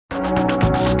The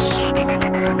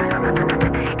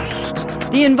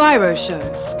Enviro Show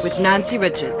with Nancy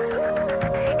Richards.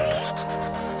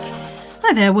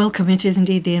 Hi there, welcome. It is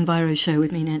indeed the Enviro Show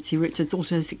with me, Nancy Richards,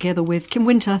 also together with Kim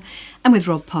Winter and with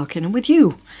Rob Parkin and with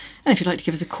you. And if you'd like to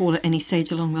give us a call at any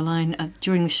stage along the line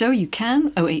during the show, you can.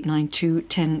 0892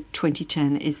 10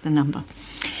 2010 is the number.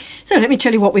 So let me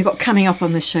tell you what we've got coming up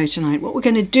on the show tonight. What we're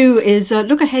going to do is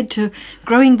look ahead to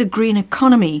growing the green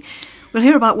economy. We'll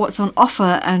hear about what's on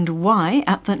offer and why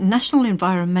at the National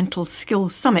Environmental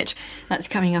Skills Summit. That's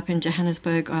coming up in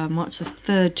Johannesburg, March the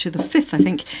 3rd to the 5th, I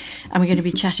think. And we're going to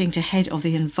be chatting to Head of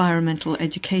the Environmental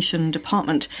Education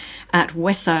Department at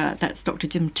WESA. That's Dr.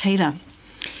 Jim Taylor.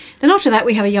 Then after that,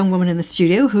 we have a young woman in the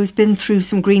studio who's been through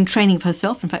some green training for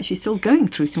herself. In fact, she's still going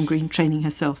through some green training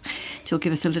herself. She'll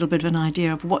give us a little bit of an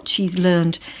idea of what she's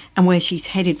learned and where she's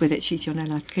headed with it. She's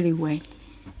Yonela Kiliwe.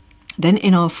 Then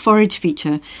in our forage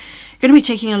feature, going to be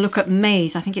taking a look at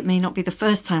maize. I think it may not be the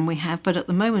first time we have, but at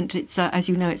the moment it's, as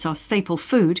you know, it's our staple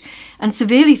food and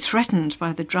severely threatened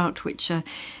by the drought, which, and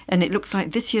it looks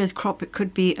like this year's crop, it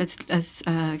could be as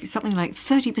something like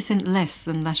 30% less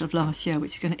than that of last year,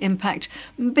 which is going to impact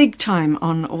big time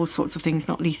on all sorts of things,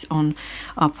 not least on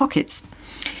our pockets.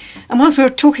 And whilst we're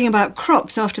talking about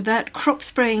crops, after that, crop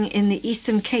spraying in the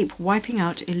Eastern Cape wiping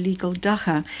out illegal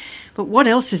dagga. But what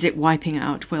else is it wiping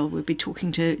out? Well, we'll be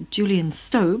talking to Julian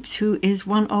Stobes, who is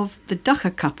one of the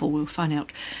dagga couple. We'll find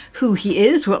out who he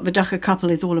is, what the dagga couple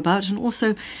is all about, and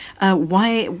also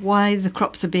why the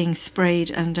crops are being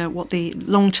sprayed and what the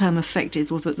long-term effect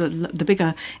is, or the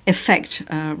bigger effect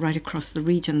right across the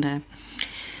region there.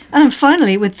 And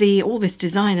finally, with all this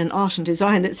design and art and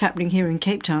design that's happening here in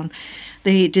Cape Town,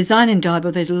 the DESIGN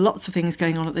INDABA, there's lots of things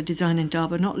going on at the DESIGN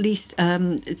INDABA, not least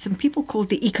some people called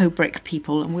the eco-brick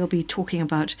people, and we'll be talking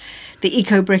about the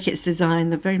eco-brick, its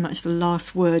design, very much the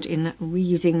last word in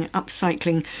reusing,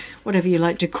 upcycling, whatever you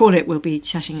like to call it. We'll be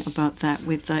chatting about that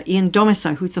with Ian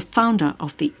Domisa, who's the founder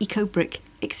of the Eco-Brick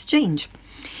Exchange.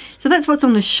 So that's what's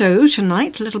on the show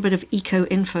tonight, a little bit of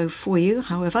eco-info for you,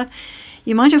 however.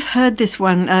 You might have heard this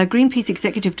one, Greenpeace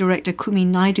Executive Director Kumi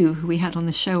Naidoo, who we had on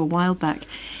the show a while back.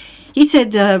 He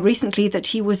said recently that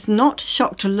he was not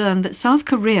shocked to learn that South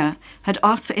Korea had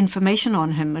asked for information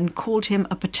on him and called him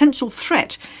a potential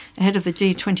threat ahead of the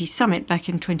G20 summit back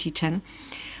in 2010.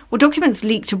 Well, documents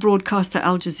leaked to broadcaster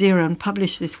Al Jazeera and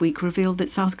published this week revealed that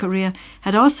South Korea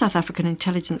had asked South African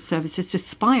intelligence services to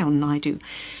spy on Naidoo.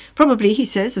 Probably, he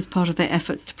says, as part of their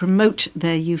efforts to promote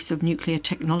their use of nuclear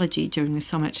technology during the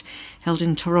summit held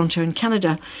in Toronto in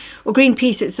Canada. Well,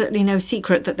 Greenpeace, it's certainly no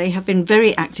secret that they have been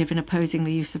very active in opposing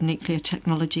the use of nuclear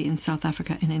technology in South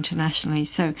Africa and internationally.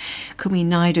 So, Kumi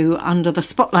Naidoo under the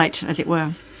spotlight, as it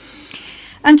were.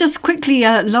 And just quickly,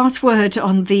 last word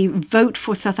on the Vote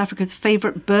for South Africa's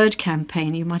Favourite Bird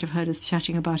campaign. You might have heard us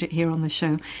chatting about it here on the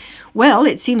show. Well,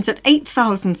 it seems that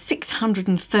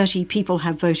 8,630 people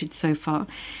have voted so far.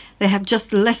 They have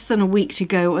just less than a week to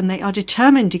go, and they are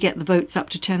determined to get the votes up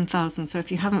to 10,000. So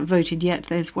if you haven't voted yet,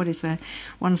 there's,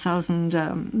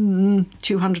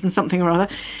 1,200 and something or other.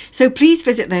 So please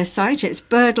visit their site. It's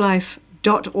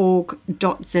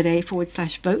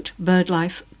birdlife.org.za/vote,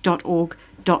 birdlife.org.za,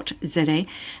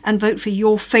 and vote for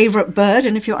your favourite bird.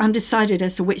 And if you're undecided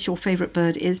as to which your favourite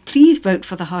bird is, please vote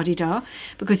for the Hardy-Dar,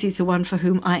 because he's the one for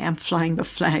whom I am flying the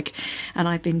flag and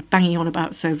I've been banging on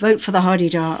about. So vote for the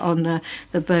Hardy-Dar on the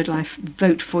BirdLife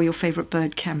Vote for Your Favourite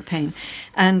Bird campaign.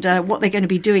 And what they're going to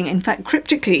be doing, in fact,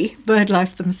 cryptically,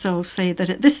 BirdLife themselves say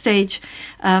that at this stage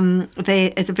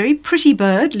there is a very pretty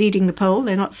bird leading the poll.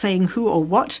 They're not saying who or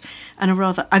what, and a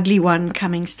rather ugly one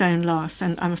coming stone last.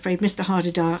 And I'm afraid Mr.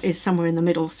 Hardy-Dar is somewhere in the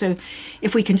middle. So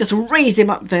if we can just raise him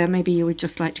up there, maybe you would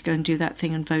just like to go and do that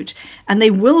thing and vote. And they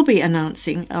will be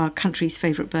announcing our country's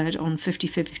favourite bird on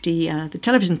 50/50, the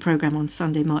television programme on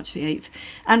Sunday, March the 8th.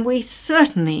 And we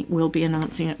certainly will be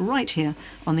announcing it right here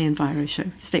on the Enviro Show.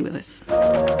 Stay with us.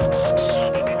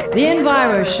 The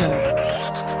Enviro Show.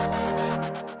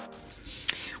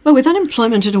 Well, with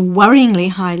unemployment at a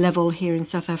worryingly high level here in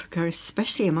South Africa,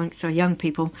 especially amongst our young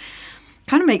people,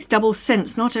 kind of makes double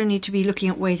sense not only to be looking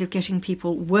at ways of getting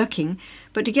people working,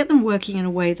 but to get them working in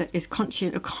a way that is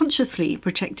consciously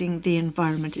protecting the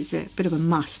environment is a bit of a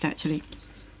must, actually.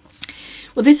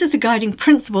 Well, this is the guiding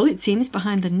principle, it seems,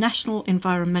 behind the National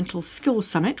Environmental Skills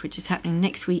Summit, which is happening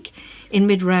next week in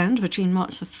Midrand between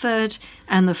March the 3rd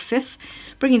and the 5th,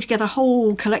 bringing together a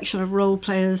whole collection of role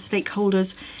players,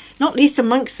 stakeholders, Not least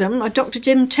amongst them are Dr.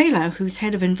 Jim Taylor, who's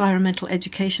head of environmental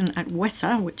education at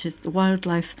WESA, which is the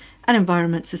Wildlife and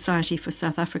Environment Society for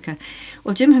South Africa.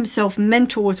 Well, Jim himself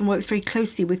mentors and works very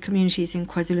closely with communities in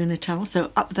KwaZulu-Natal,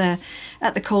 so up there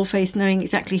at the coalface, knowing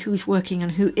exactly who's working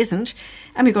and who isn't.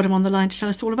 And we got him on the line to tell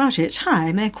us all about it.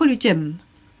 Hi, may I call you Jim?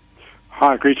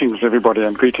 Hi, greetings everybody,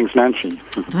 and greetings Nancy.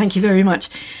 Thank you very much.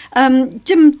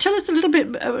 Jim, tell us a little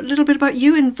bit about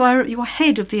you. You're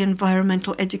head of the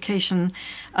environmental education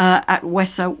at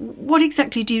WESA. What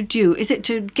exactly do you do? Is it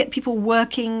to get people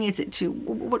working? Is it to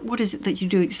what is it that you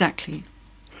do exactly?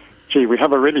 Gee, we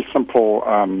have a really simple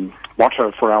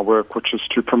motto for our work, which is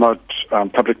to promote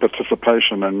public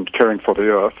participation and caring for the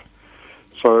earth.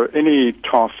 So any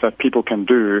task that people can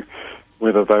do,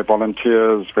 whether they're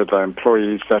volunteers, whether they're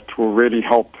employees, that will really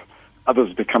help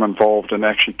others become involved in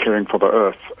actually caring for the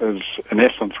earth is, in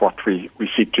essence, what we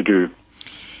seek to do.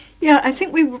 Yeah, I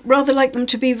think we rather like them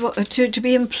to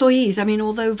be employees. I mean,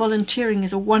 although volunteering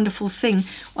is a wonderful thing,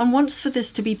 one wants for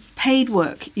this to be paid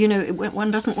work. You know, one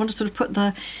doesn't want to sort of put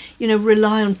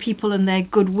rely on people and their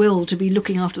goodwill to be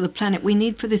looking after the planet. We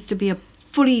need for this to be a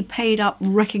fully paid up,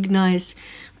 recognised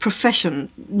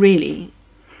profession, really.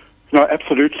 No,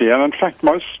 absolutely. And in fact,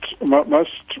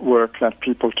 most work that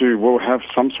people do will have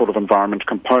some sort of environment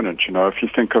component. You know, if you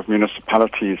think of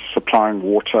municipalities supplying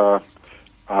water,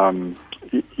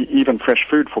 even fresh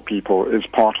food for people is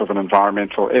part of an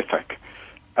environmental ethic.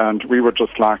 And we would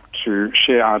just like to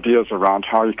share ideas around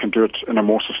how you can do it in a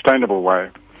more sustainable way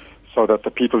so that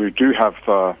the people who do have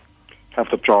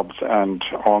the jobs and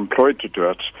are employed to do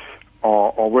it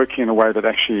are working in a way that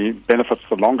actually benefits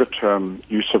the longer term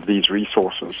use of these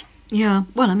resources. Yeah,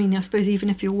 well, I mean, I suppose even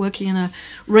if you're working in a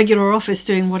regular office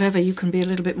doing whatever, you can be a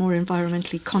little bit more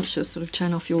environmentally conscious, sort of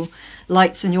turn off your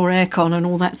lights and your aircon and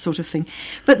all that sort of thing.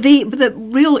 But the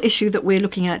real issue that we're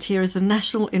looking at here is the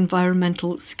National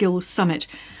Environmental Skills Summit.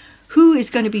 Who is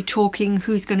going to be talking?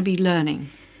 Who's going to be learning?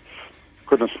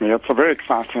 Goodness me, it's a very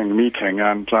exciting meeting,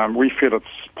 and we feel it's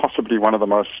possibly one of the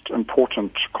most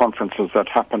important conferences that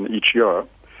happen each year.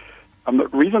 And the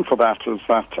reason for that is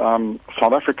that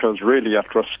South Africa is really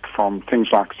at risk from things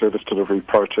like service delivery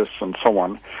protests and so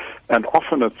on. And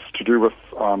often it's to do with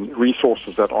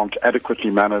resources that aren't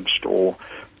adequately managed or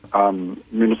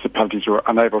municipalities who are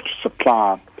unable to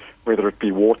supply, whether it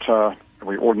be water.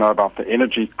 We all know about the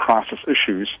energy crisis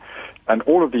issues. And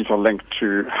all of these are linked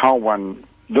to how one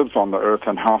lives on the earth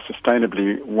and how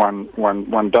sustainably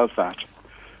one does that.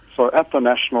 So at the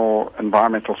National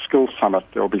Environmental Skills Summit,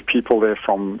 there will be people there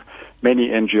from many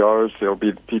NGOs. There will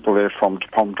be people there from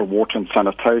Department of Water and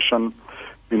Sanitation,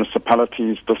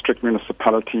 municipalities, district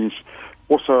municipalities,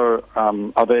 also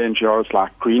other NGOs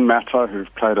like Green Matter,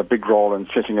 who've played a big role in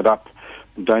setting it up,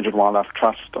 Endangered Wildlife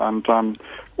Trust, and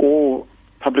all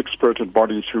public-spirited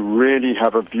bodies who really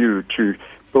have a view to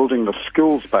building the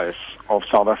skills base of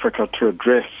South Africa to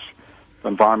address the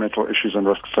environmental issues and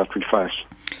risks that we face.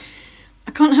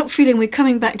 I can't help feeling we're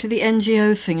coming back to the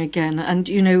NGO thing again, and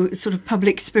sort of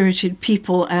public-spirited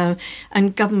people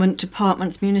and government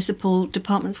departments, municipal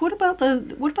departments. What about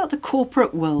the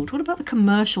corporate world? What about the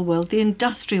commercial world, the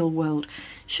industrial world?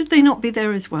 Should they not be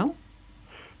there as well?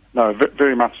 No,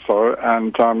 very much so,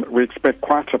 and we expect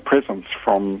quite a presence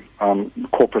from the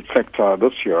corporate sector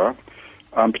this year,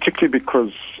 particularly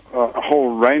because a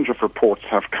whole range of reports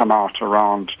have come out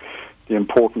around the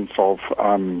importance of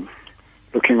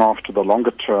looking after the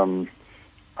longer-term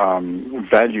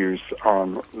values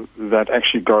that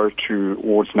actually go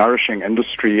towards nourishing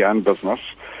industry and business.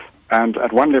 And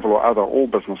at one level or other, all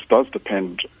business does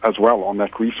depend as well on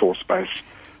that resource base.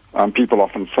 People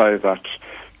often say that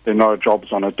there are no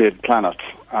jobs on a dead planet,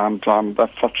 and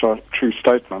that's such a true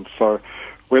statement. So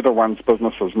whether one's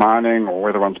business is mining or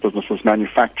whether one's business is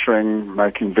manufacturing,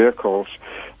 making vehicles,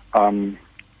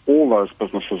 all those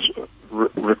businesses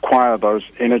require those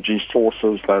energy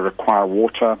sources, they require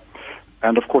water,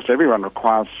 and of course everyone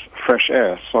requires fresh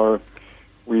air. So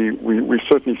we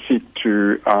certainly seek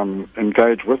to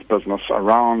engage with business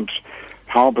around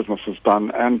how business is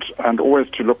done and always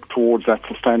to look towards that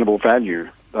sustainable value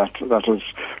that is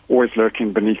always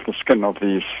lurking beneath the skin of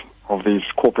these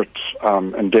corporate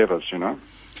endeavors, you know.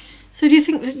 So do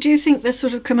you think the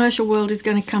sort of commercial world is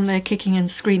going to come there kicking and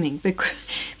screaming?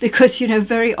 Because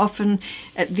very often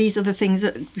these are the things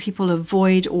that people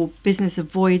avoid or business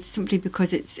avoids simply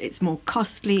because it's more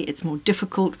costly, it's more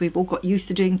difficult. We've all got used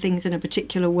to doing things in a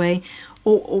particular way,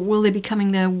 or will they be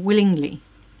coming there willingly?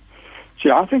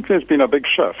 Yeah, I think there's been a big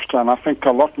shift, and I think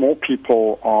a lot more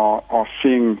people are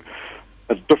seeing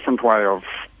a different way of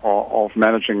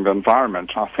managing the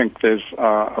environment. I think there's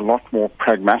a lot more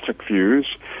pragmatic views.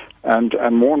 And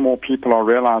more people are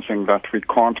realizing that we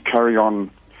can't carry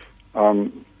on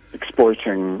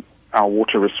exploiting our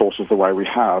water resources the way we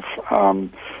have.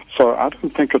 So I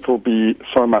don't think it will be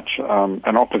so much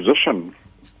an opposition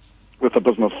with the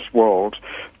business world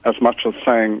as much as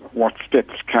saying what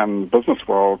steps can business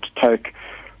world take,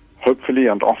 hopefully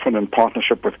and often in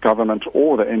partnership with government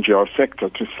or the NGO sector,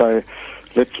 to say,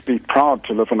 let's be proud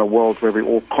to live in a world where we're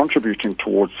all contributing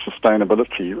towards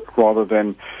sustainability rather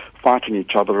than fighting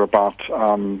each other about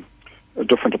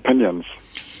different opinions.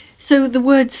 So the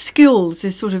word skills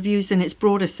is sort of used in its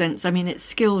broader sense. I mean, it's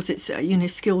skills. It's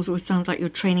skills always sounds like you're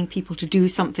training people to do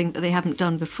something that they haven't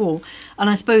done before. And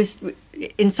I suppose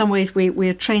in some ways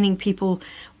we're training people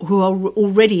who are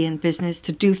already in business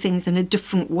to do things in a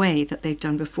different way that they've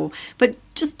done before. But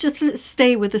just let's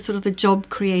stay with the sort of the job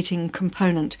creating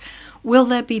component. Will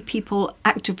there be people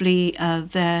actively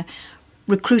there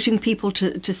recruiting people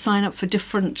to sign up for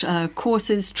different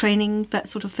courses, training, that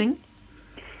sort of thing?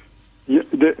 Yeah,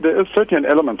 there is certainly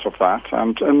an element of that,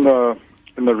 and in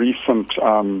the recent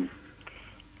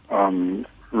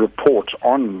report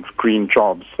on green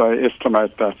jobs, they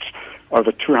estimate that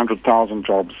over 200,000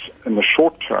 jobs in the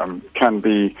short term can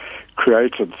be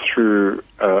created through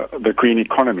the green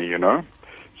economy.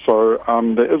 So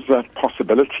there is that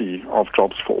possibility of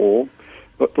jobs for all.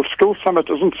 But the Skills Summit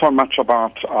isn't so much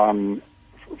about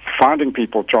finding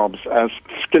people jobs as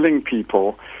skilling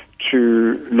people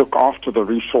to look after the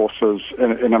resources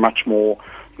in a much more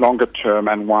longer term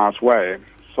and wise way.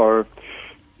 So,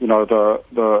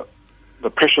 the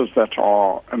pressures that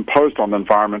are imposed on the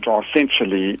environment are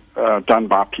essentially done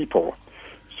by people.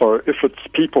 So if it's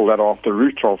people that are at the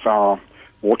root of our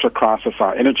water crisis,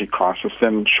 our energy crisis,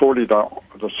 then surely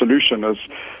the solution is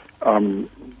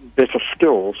better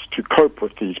skills to cope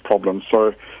with these problems.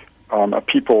 So a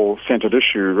people-centered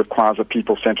issue requires a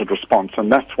people-centered response,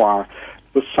 and that's why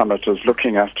this summit is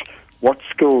looking at what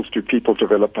skills do people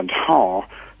develop and how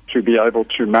to be able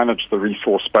to manage the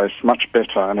resource base much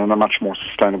better and in a much more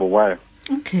sustainable way.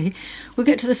 Okay, we'll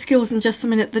get to the skills in just a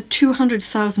minute. The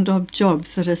 200,000 odd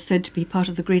jobs that are said to be part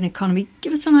of the green economy,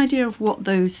 give us an idea of what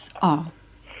those are.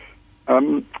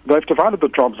 They've divided the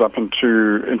jobs up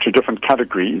into different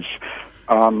categories.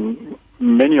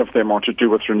 Many of them are to do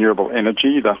with renewable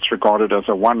energy. That's regarded as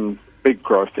one big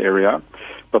growth area.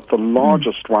 But the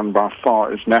largest one by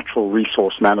far is natural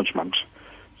resource management.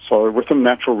 So within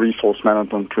natural resource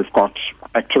management, we've got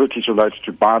activities related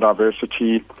to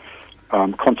biodiversity,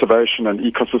 conservation and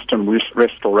ecosystem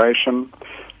restoration,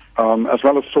 as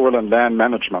well as soil and land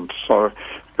management. So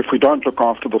if we don't look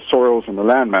after the soils and the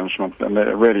land management, then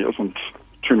there really isn't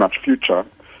too much future.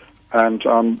 And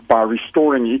by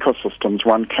restoring ecosystems,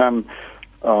 one can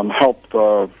help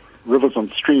the rivers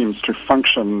and streams to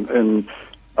function in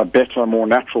a better, more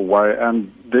natural way,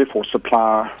 and therefore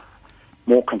supply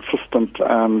more consistent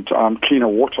and cleaner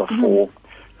water for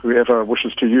whoever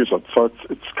wishes to use it. So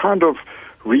it's kind of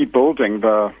rebuilding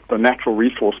the natural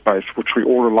resource base which we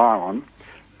all rely on.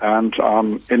 And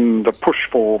in the push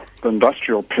for the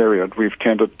industrial period, we've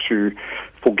tended to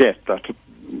forget that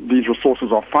these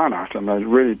resources are finite and they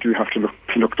really do have to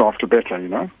be looked after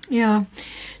better, Yeah.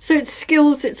 So it's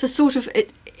skills, it's a sort of...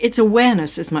 It's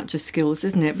awareness as much as skills,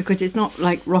 isn't it? Because it's not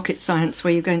like rocket science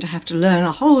where you're going to have to learn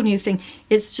a whole new thing.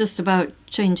 It's just about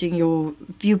changing your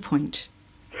viewpoint.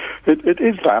 It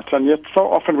is that, and yet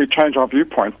so often we change our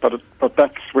viewpoint, but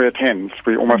that's where it ends.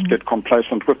 We almost get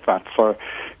complacent with that. So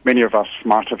many of us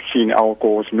might have seen Al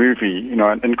Gore's movie,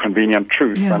 An Inconvenient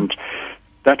Truth, and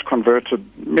that converted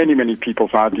many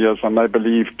people's ideas, and they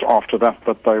believed after that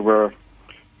they were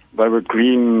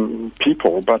green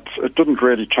people, but it didn't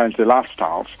really change their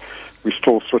lifestyles. We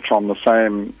still switch on the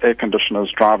same air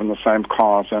conditioners, drive in the same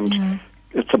cars, and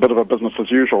it's a bit of a business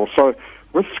as usual. So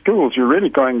with skills, you're really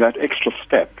going that extra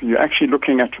step. You're actually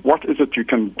looking at what is it you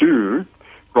can do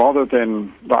rather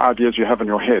than the ideas you have in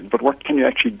your head, but what can you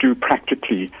actually do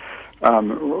practically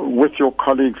with your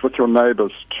colleagues, with your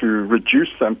neighbors, to reduce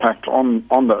the impact on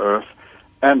the earth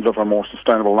and live a more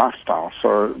sustainable lifestyle.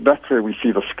 So that's where we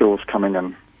see the skills coming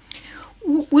in.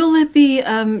 Will there be,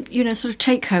 sort of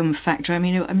take-home factor? I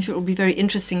mean, I'm sure it will be very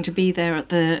interesting to be there at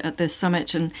the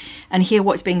summit and hear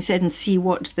what's being said and see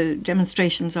what the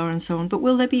demonstrations are and so on. But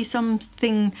will there be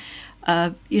something,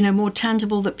 more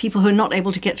tangible that people who are not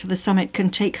able to get to the summit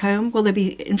can take home? Will there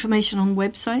be information on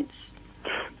websites?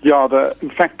 Yeah,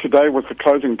 in fact, today was the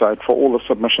closing date for all the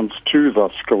submissions to the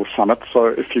Skills Summit. So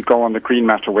if you go on the Green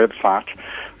Matter website,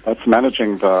 that's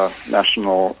managing the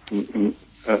National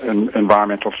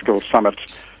Environmental Skills Summit,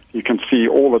 you can see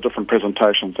all the different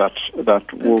presentations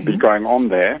that will be going on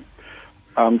there.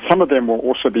 Some of them will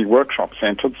also be workshop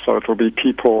centered, so it will be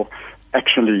people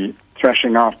actually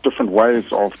thrashing out different ways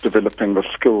of developing the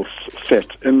skills set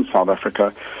in South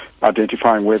Africa,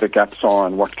 identifying where the gaps are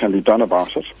and what can be done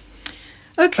about it.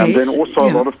 Okay. And then also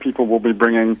a lot of people will be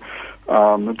bringing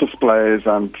displays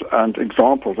and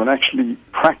examples and actually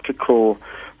practical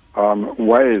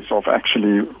ways of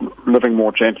actually living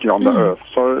more gently on the earth.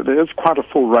 So there is quite a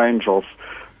full range of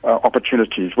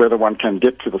opportunities, whether one can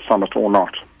get to the summit or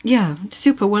not. Yeah,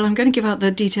 super. Well, I'm going to give out the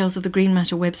details of the Green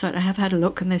Matter website. I have had a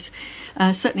look, and there's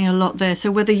certainly a lot there. So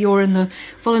whether you're in the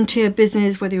volunteer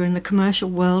business, whether you're in the commercial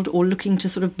world, or looking to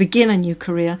sort of begin a new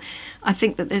career, I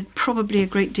think that there's probably a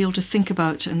great deal to think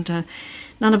about. And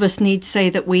none of us need say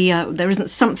that there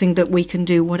isn't something that we can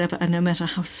do, whatever, and no matter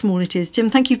how small it is. Jim,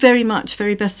 thank you very much.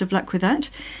 Very best of luck with that.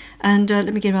 And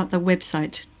let me give out the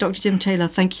website. Dr. Jim Taylor,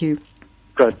 thank you.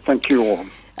 Great. Thank you all.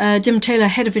 Jim Taylor,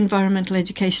 Head of Environmental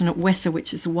Education at WESA,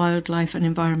 which is the Wildlife and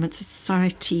Environment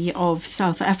Society of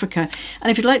South Africa.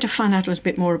 And if you'd like to find out a little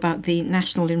bit more about the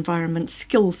National Environment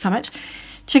Skills Summit,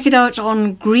 check it out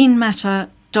on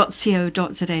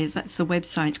greenmatter.co.za. That's the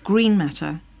website,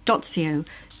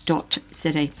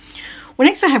 greenmatter.co.za. Well,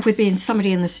 next I have with me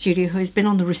somebody in the studio who has been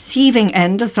on the receiving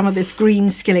end of some of this green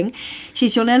skilling.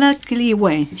 She's Yonela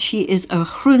Kiliwe. She is a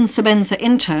Groen Sebenza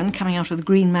intern coming out of the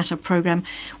Green Matter program,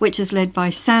 which is led by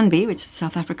SANBI, which is the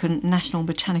South African National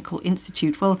Botanical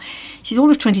Institute. Well, she's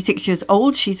all of 26 years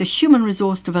old. She's a human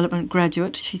resource development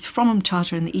graduate. She's from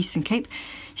Umtata in the Eastern Cape.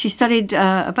 She studied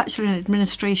a Bachelor in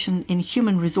Administration in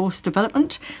Human Resource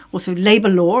Development, also Labour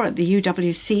Law at the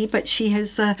UWC, but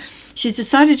she's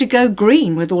decided to go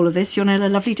green with all of this. Yonela,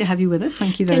 lovely to have you with us.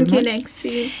 Thank you very much. Thank you,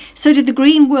 Lexi. So did the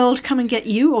green world come and get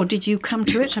you, or did you come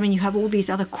to it? I mean, you have all these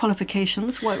other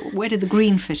qualifications. Where did the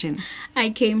green fit in? I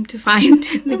came to find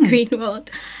the green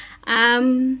world.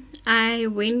 I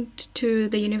went to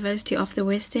the University of the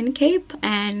Western Cape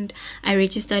and I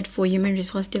registered for Human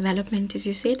Resource Development, as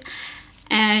you said.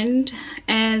 And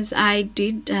as I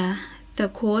did the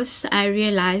course, I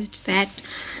realized that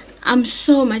I'm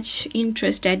so much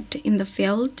interested in the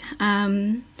field.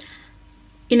 In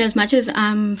as much as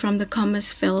I'm from the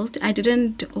commerce field, I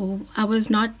was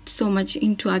not so much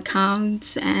into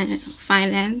accounts and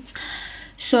finance.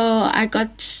 So I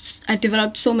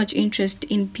developed so much interest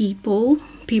in people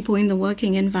in the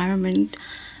working environment.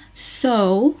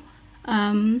 So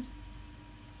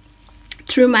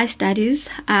through my studies,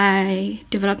 I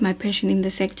developed my passion in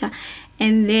the sector.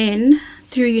 And then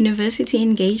through university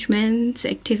engagements,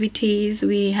 activities,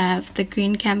 we have the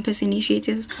Green Campus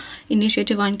Initiative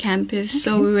on campus. Okay.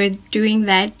 So we were doing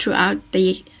that throughout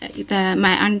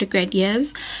my undergrad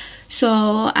years.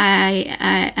 So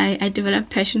I developed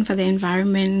passion for the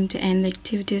environment and the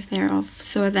activities thereof.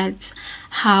 So that's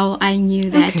how I knew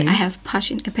that I have a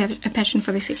passion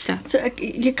for the sector. So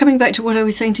you're coming back to what I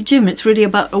was saying to Jim. It's really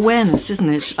about awareness, isn't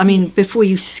it? I mean, before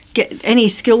you get any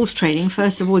skills training,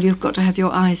 first of all, you've got to have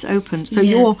your eyes opened. So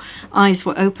yes. Your eyes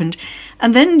were opened.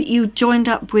 And then you joined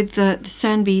up with the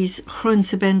SANBI's Groen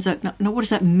Sebenza. Now, what does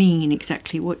that mean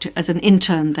exactly? As an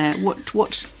intern there,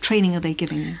 what training are they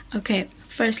giving you? Okay.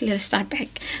 Firstly, let's start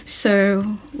back. So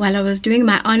while I was doing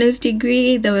my honors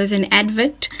degree, there was an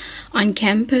advert on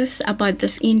campus about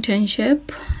this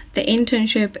internship. The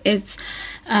internship is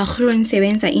a Groen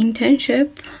Sebenza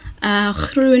internship.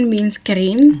 Groen means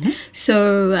green,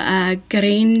 so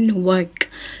green work.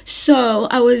 So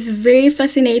I was very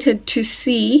fascinated to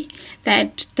see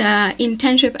that the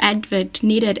internship advert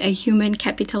needed a human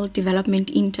capital development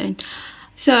intern.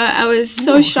 So I was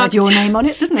so shocked. Had your name on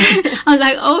it, didn't it? I was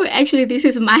like, oh, actually, this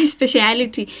is my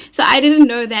speciality. So I didn't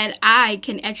know that I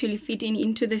can actually fit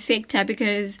into the sector,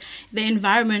 because the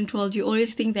environment world, you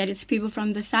always think that it's people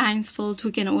from the science field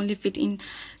who can only fit in.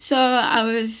 So I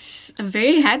was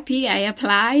very happy. I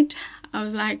applied. I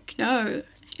was like, no,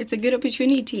 it's a good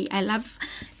opportunity. I love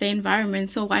the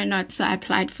environment, so why not? So I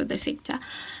applied for the sector.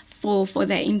 For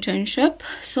the internship.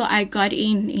 So I got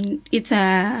in it's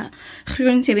a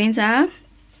Groen Sebenza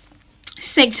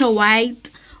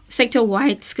sector-wide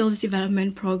skills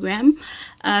development program.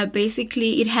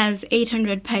 Basically, it has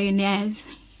 800 pioneers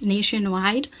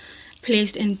nationwide,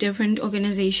 placed in different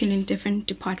organizations in different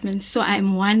departments. So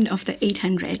I'm one of the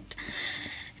 800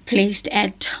 placed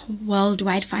at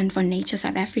Worldwide Fund for Nature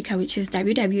South Africa, which is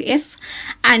WWF,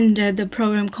 under the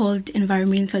program called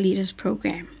Environmental Leaders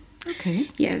Program. Okay.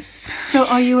 Yes. So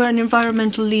are you an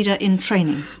environmental leader in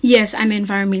training? Yes, I'm an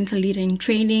environmental leader in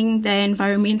training. The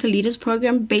Environmental Leaders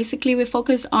Program, basically we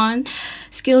focus on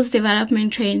skills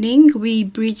development training. We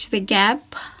bridge the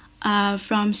gap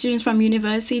from students from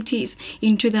universities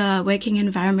into the working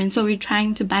environment. So we're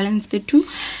trying to balance the two.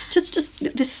 Just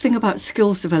this thing about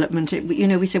skills development.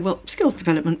 We say, well, skills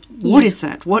development. What is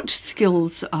that? What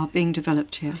skills are being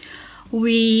developed here?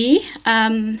 We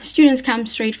students come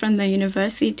straight from the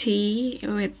university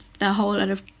with a whole lot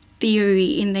of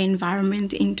theory in the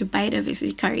environment into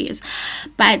biodiversity careers,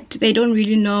 but they don't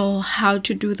really know how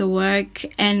to do the work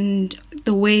and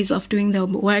the ways of doing the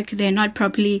work. They're not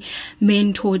properly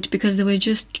mentored because they were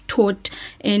just taught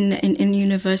in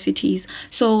universities.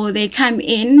 So they come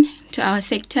in to our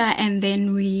sector, and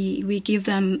then we give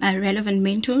them relevant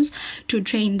mentors to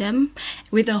train them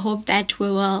with the hope that we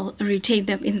will retain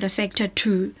them in the sector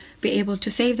to be able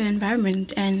to save the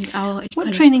environment and our ecology.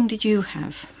 What training did you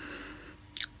have?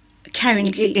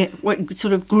 Currently, what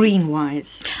sort of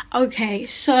green-wise? Okay,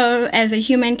 so as a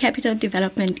human capital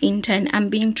development intern, I'm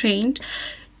being trained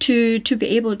to be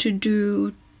able to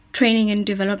do training and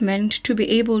development, to be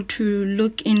able to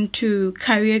look into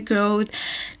career growth,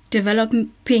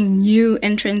 developing new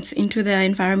entrants into the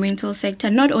environmental sector.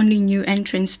 Not only new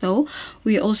entrants though,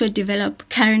 we also develop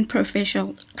current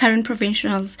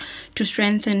professionals to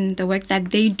strengthen the work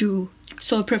that they do.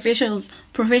 So professionals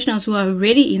who are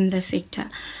already in the sector.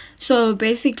 So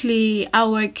basically,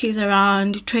 our work is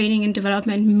around training and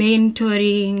development,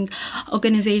 mentoring,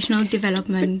 organizational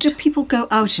development. But do people go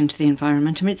out into the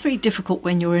environment? I mean, it's very difficult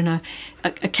when you're in a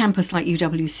campus like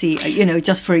UWC.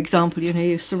 Just for example,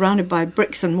 you're surrounded by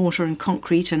bricks and mortar and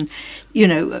concrete and,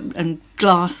 and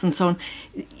glass and so on.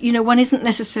 One isn't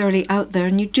necessarily out there,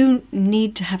 and you do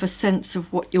need to have a sense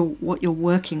of what you're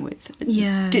working with.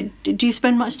 Yeah. Do you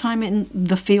spend much time in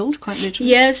the field, quite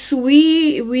literally? Yes,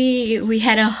 we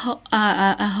had a whole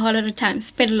lot of time,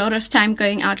 spent a lot of time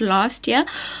going out last year.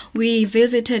 We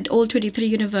visited all 23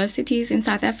 universities in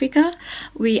South Africa.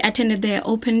 We attended their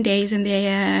open days and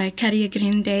their career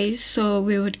green days. So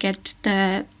we would get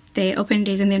the open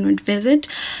days and then would visit.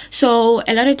 So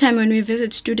a lot of time when we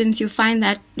visit students, you find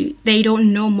that they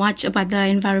don't know much about the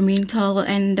environmental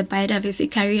and the biodiversity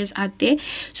careers out there.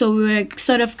 So we were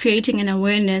sort of creating an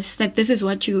awareness that this is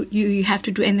what you have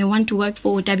to do, and they want to work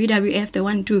for WWF, they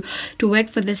want to work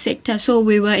for the sector. So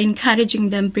we were encouraging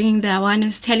them, bringing the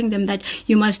awareness, telling them that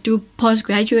you must do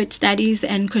postgraduate studies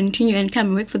and continue and come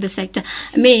and work for the sector.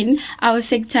 I mean, our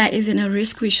sector is in a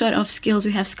risk. We're short of skills.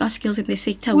 We have scarce skills in the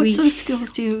sector. What sort of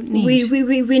skills do you need?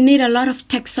 We need a lot of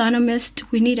taxonomists.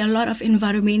 We need a lot of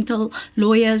environmental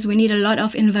lawyers. We need a lot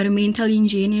of environmental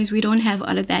engineers. We don't have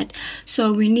all of that.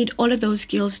 So we need all of those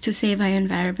skills to save our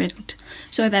environment.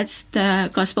 So that's the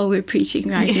gospel we're preaching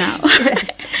right now.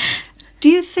 Yes. Do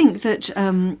you think that,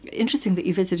 interesting that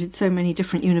you visited so many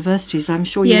different universities, I'm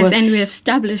sure you were... Yes, and we have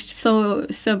established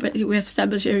we have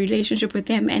established a relationship with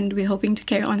them, and we're hoping to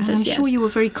carry on this. I'm sure you were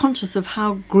very conscious of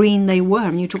how green they were. I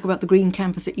mean, you talk about the green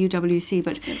campus at UWC,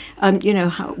 but,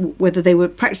 whether they were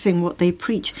practicing what they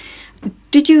preach.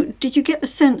 Did you get the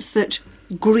sense that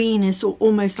green is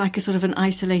almost like a sort of an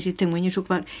isolated thing when you talk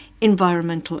about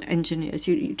environmental engineers?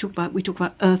 We talk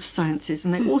about earth sciences,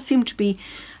 and they all seem to be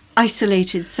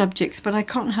isolated subjects, but I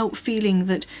can't help feeling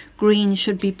that green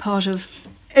should be part of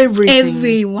everything.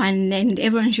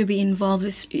 Everyone should be involved.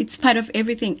 It's part of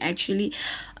everything, actually.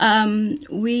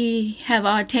 We have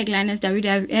our tagline as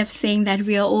WWF saying that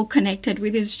we are all connected,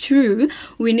 which is true.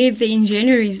 We need the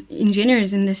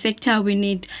engineers in the sector. We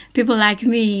need people like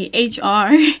me,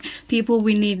 HR people.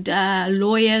 We need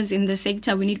lawyers in the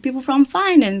sector. We need people from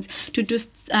finance to do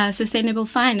sustainable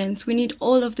finance. We need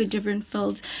all of the different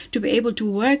fields to be able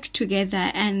to work together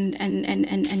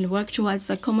and work towards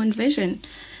a common vision.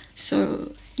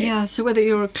 So so whether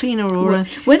you're a cleaner or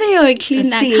whether you're a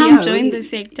cleaner, come join the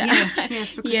sector.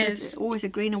 Yes, because there's always a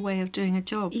greener way of doing a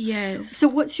job. Yes. So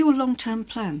what's your long-term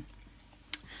plan?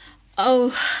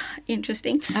 Oh,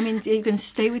 interesting. I mean, are you going to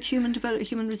stay with human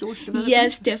resource development?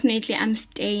 Yes, definitely. I'm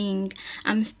staying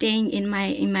in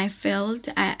my field.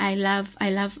 I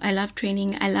love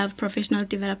training. I love professional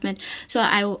development.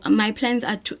 So my plans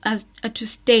are to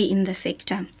stay in the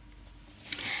sector.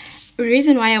 The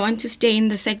reason why I want to stay in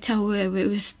the sector where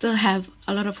we still have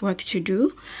a lot of work to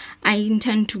do. I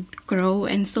intend to grow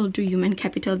and still do human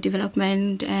capital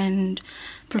development and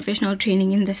professional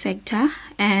training in the sector.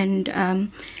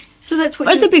 And so that's what.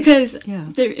 Also, because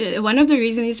one of the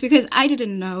reasons is because I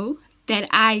didn't know that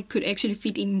I could actually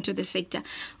fit into the sector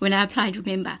when I applied,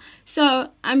 remember. So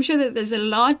I'm sure that there's a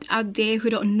lot out there who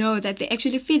don't know that they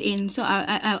actually fit in. So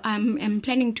I'm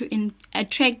planning to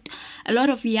attract a lot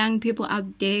of young people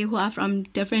out there who are from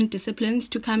different disciplines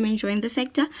to come and join the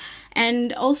sector.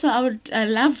 And also I would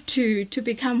love to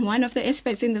become one of the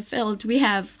experts in the field. We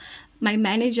have my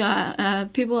manager,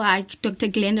 people like Dr.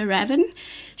 Glenda Raven,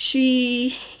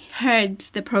 she heard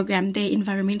the program, the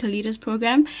Environmental Leaders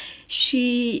Program.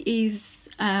 She is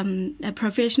a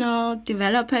professional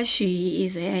developer. She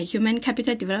is a human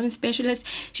capital development specialist.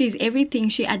 She's everything.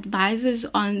 She advises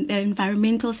on the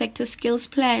environmental sector skills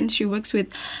plan. She works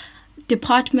with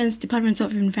departments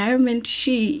of environment.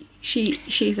 She's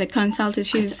a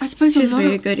consultant. I suppose she's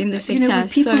very good in the sector.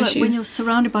 With people when you're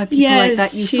surrounded by people like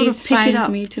that, you sort of pick it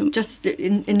up just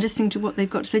in listening to what they've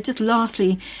got to say. Just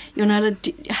lastly, Yonela,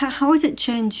 how has it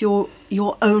changed your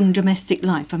own domestic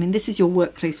life? I mean, this is your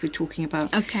workplace we're talking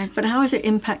about. Okay. But how is it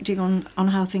impacting on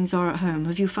how things are at home?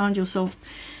 Have you found yourself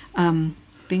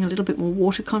being a little bit more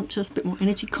water conscious, a bit more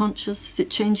energy conscious? Has it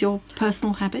changed your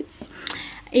personal habits?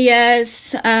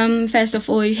 Yes, first of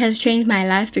all, it has changed my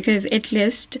life because at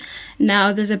least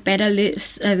now there's a better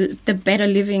the better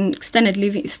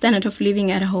standard of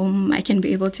living at home. I can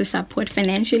be able to support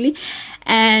financially,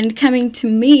 and coming to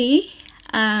me,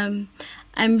 I'm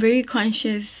very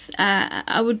conscious.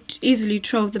 I would easily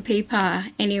throw the paper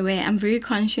anywhere. I'm very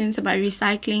conscious about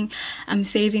recycling. I'm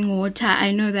saving water.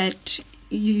 I know that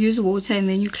you use water and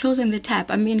then you close on the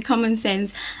tap. I mean, common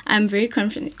sense. I'm very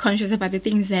conscious about the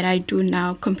things that I do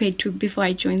now compared to before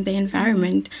I joined the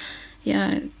environment.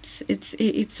 Yeah,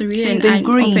 it's really an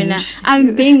eye-opener.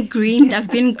 I'm being greened. I've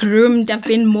been groomed. I've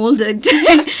been molded.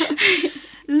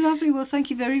 Lovely. Well, thank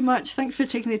you very much. Thanks for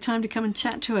taking the time to come and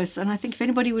chat to us. And I think if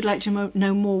anybody would like to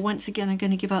know more, once again, I'm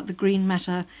going to give out the Green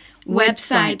Matter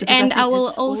website. And I will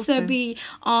also be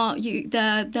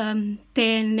the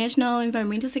National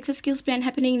Environmental Sector Skills Plan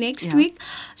happening next week.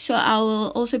 So I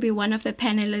will also be one of the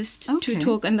panelists to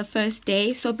talk on the first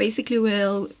day. So basically we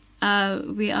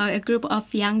are a group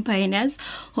of young pioneers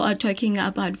who are talking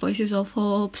about voices of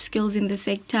hope, skills in the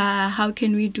sector. How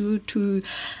can we do to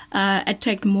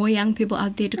attract more young people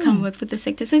out there to come work for the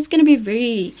sector? So it's going to be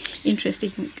very interesting.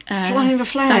 Flying the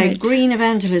flag, summit. Green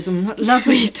evangelism.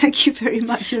 Lovely. Thank you very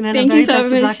much, Yonela. Thank you so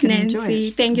much, Nancy.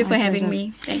 Thank you for having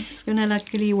me. Thanks. Yonela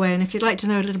Kiliwe. And if you'd like to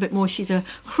know a little bit more, she's a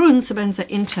Groen Sebenza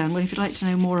intern. Well, if you'd like to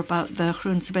know more about the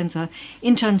Groen Sebenza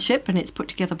internship, and it's put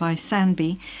together by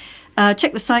Sanbi,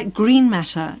 check the site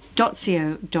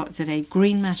greenmatter.co.za,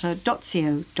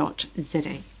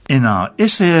 greenmatter.co.za. In our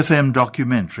SAFM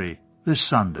documentary this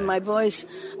Sunday. My voice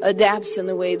adapts in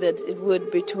the way that it would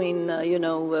between,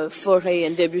 Forage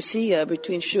and Debussy,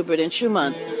 between Schubert and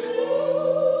Schumann.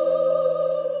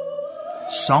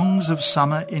 Songs of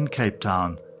Summer in Cape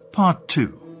Town, Part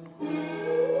 2.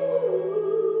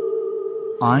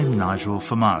 I'm Nigel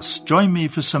Famas. Join me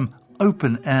for some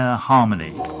open-air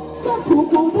harmony.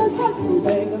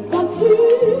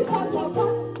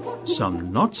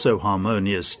 Some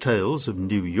not-so-harmonious tales of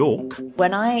New York.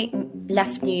 When I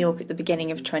left New York at the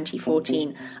beginning of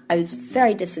 2014, I was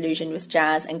very disillusioned with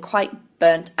jazz and quite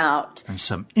burnt out. And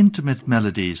some intimate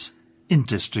melodies in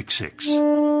District 6.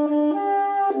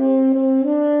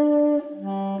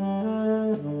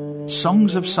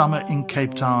 Songs of Summer in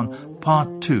Cape Town,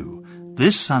 Part 2,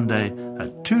 this Sunday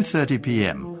at 2:30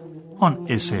 p.m. on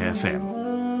SAFM.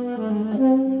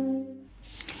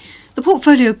 The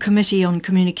Portfolio Committee on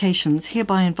Communications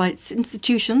hereby invites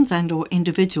institutions and or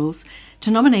individuals to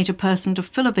nominate a person to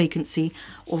fill a vacancy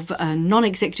of a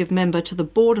non-executive member to the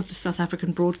board of the South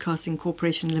African Broadcasting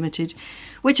Corporation Limited,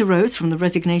 which arose from the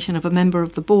resignation of a member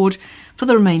of the board for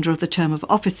the remainder of the term of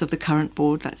office of the current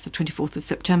board. That's the 24th of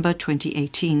September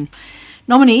 2018.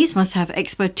 Nominees must have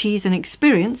expertise and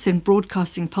experience in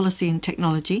broadcasting policy and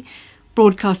technology,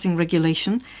 broadcasting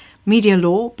regulation, media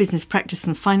law, business practice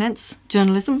and finance,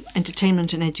 journalism,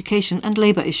 entertainment and education, and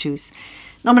labour issues.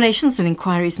 Nominations and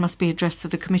inquiries must be addressed to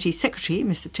the committee secretary,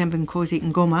 Mr. Thembinkosi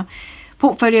Ngoma,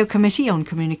 Portfolio Committee on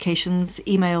Communications,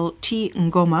 email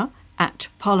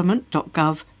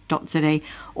tngoma@parliament.gov.za,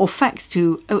 or fax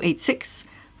to 086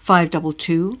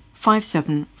 522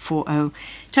 5740.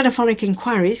 Telephonic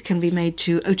inquiries can be made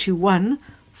to 021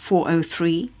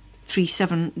 403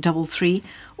 3733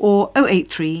 or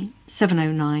 083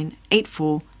 709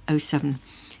 8407.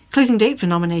 Closing date for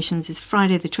nominations is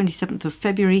Friday the 27th of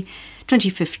February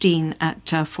 2015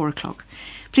 at 4 o'clock.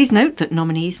 Please note that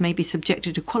nominees may be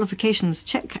subjected to qualifications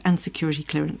check and security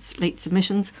clearance. Late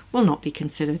submissions will not be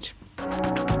considered.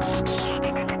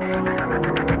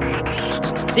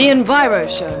 The Enviro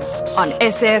Show on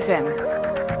SAFM.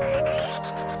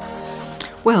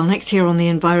 Well, next here on the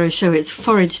Enviro Show, it's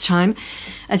forage time.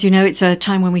 As you know, it's a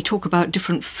time when we talk about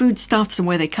different foodstuffs and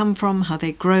where they come from, how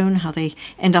they're grown, how they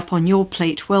end up on your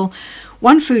plate. Well,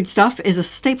 one foodstuff is a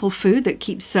staple food that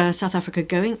keeps South Africa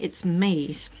going. It's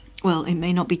maize. Well, it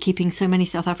may not be keeping so many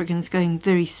South Africans going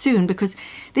very soon, because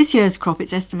this year's crop,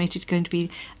 it's estimated going to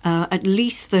be at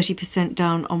least 30%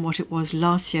 down on what it was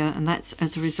last year, and that's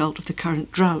as a result of the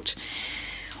current drought.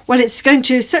 Well, it's going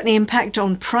to certainly impact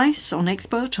on price, on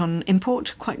export, on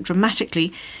import quite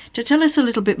dramatically. To tell us a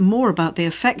little bit more about the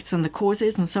effects and the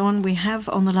causes and so on, we have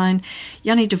on the line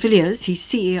Jannie de Villiers. He's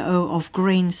CEO of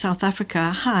Grain South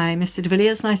Africa. Hi, Mr. de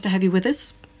Villiers. Nice to have you with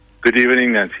us. Good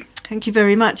evening, Nancy. Thank you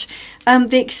very much.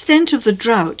 The extent of the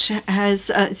drought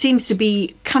has seems to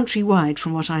be countrywide,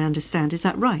 from what I understand. Is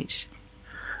that right?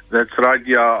 That's right,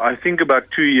 yeah. I think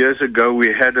about 2 years ago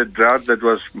we had a drought that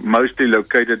was mostly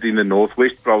located in the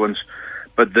Northwest province,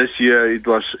 but this year it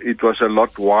was a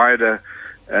lot wider.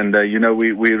 And,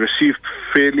 we received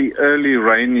fairly early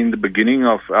rain in the beginning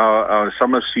of our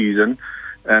summer season,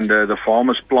 and the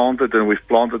farmers planted, and we've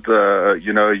planted,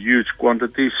 huge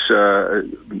quantities,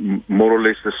 more or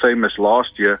less the same as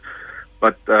last year.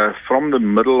 But from the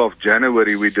middle of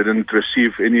January, we didn't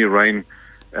receive any rain,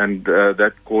 and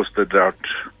that caused the drought.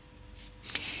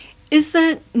 Is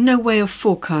there no way of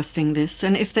forecasting this?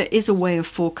 And if there is a way of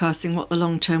forecasting what the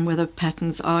long-term weather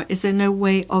patterns are, is there no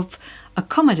way of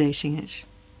accommodating it?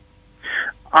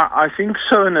 I think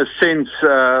so in a sense,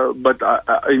 but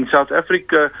in South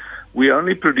Africa, we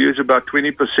only produce about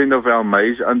 20% of our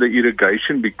maize under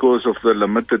irrigation because of the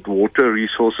limited water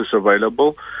resources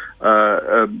available.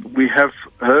 We have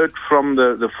heard from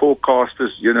the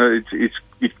forecasters,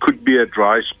 it could be a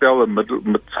dry spell, a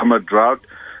midsummer drought.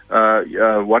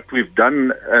 What we've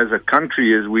done as a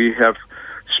country is we have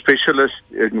specialists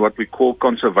in what we call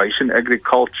conservation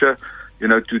agriculture,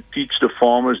 to teach the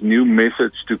farmers new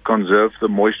methods to conserve the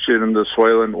moisture in the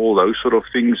soil and all those sort of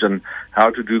things, and how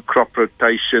to do crop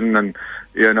rotation and,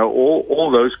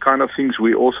 all those kind of things.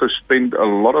 We also spend a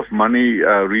lot of money,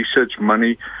 research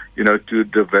money, to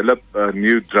develop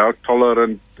new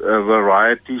drought-tolerant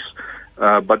varieties.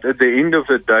 But at the end of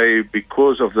the day,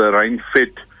 because of the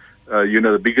rain-fed,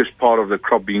 the biggest part of the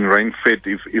crop being rain-fed,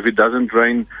 if it doesn't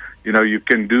rain, you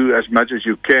can do as much as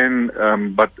you can,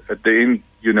 but at the end,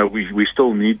 we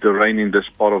still need the rain in this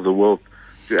part of the world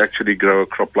to actually grow a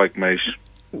crop like maize.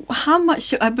 How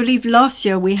much? I believe last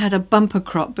year we had a bumper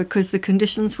crop because the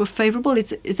conditions were favourable.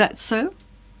 Is that so?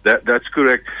 That's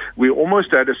correct. We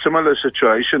almost had a similar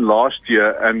situation last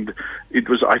year, and it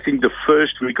was, I think, the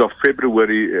first week of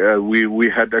February, we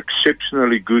had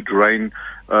exceptionally good rain,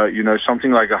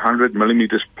 something like 100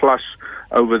 millimeters plus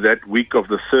over that week of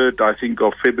the 3rd, I think,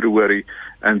 of February,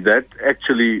 and that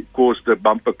actually caused the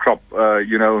bumper crop.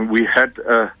 We had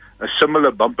a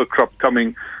similar bumper crop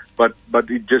coming, but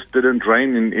it just didn't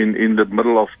rain in the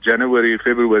middle of January,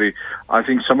 February. I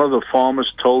think some of the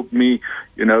farmers told me,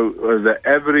 the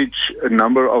average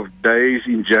number of days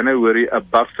in January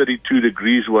above 32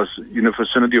 degrees was in the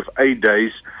vicinity of 8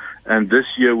 days, and this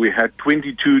year we had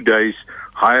 22 days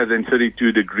higher than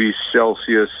 32 degrees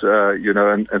Celsius,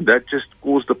 and that just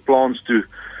caused the plants to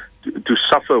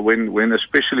suffer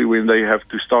especially when they have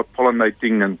to start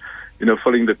pollinating and,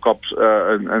 filling the crops,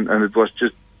 and it was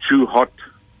just too hot.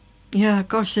 Yeah,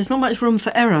 gosh, there's not much room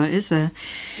for error, is there?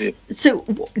 Yeah. So,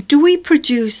 do we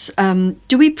produce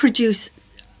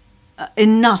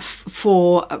enough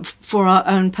for our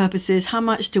own purposes? How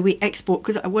much do we export?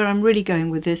 Because where I'm really going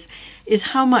with this is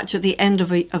how much at the end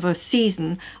of a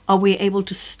season are we able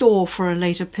to store for a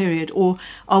later period, or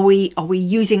are we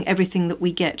using everything that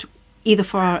we get either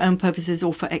for our own purposes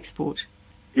or for export?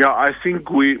 Yeah, I think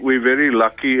we're very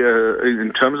lucky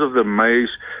in terms of the maize.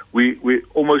 We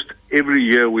almost every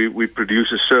year we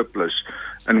produce a surplus,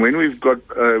 and when we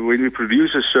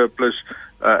produce a surplus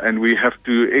and we have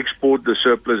to export the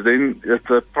surplus, then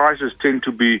the prices tend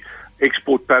to be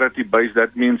export parity based.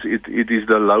 That means it is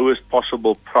the lowest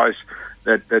possible price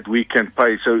that we can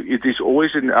pay. So it is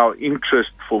always in our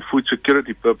interest for food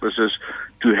security purposes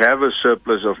to have a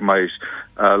surplus of maize.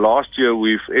 Last year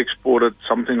we've exported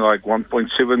something like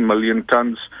 1.7 million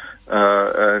tons,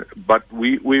 but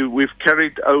we've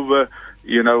carried over,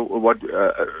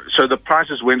 so the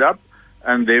prices went up,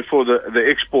 and therefore the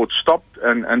export stopped,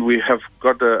 and we have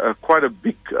got quite a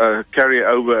big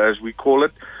carryover, as we call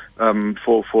it,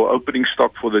 for opening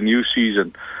stock for the new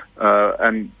season.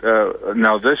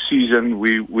 Now this season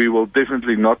we will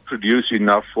definitely not produce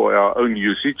enough for our own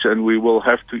usage, and we will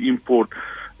have to import,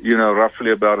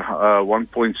 roughly about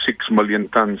 1.6 million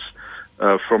tons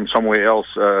from somewhere else.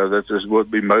 Will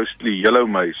be mostly yellow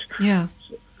maize. Yeah.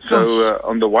 So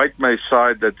on the white maize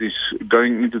side, that is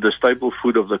going into the staple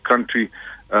food of the country,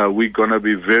 we're going to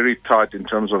be very tight in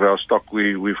terms of our stock.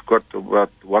 We've got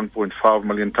about 1.5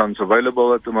 million tons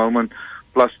available at the moment,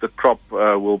 plus the crop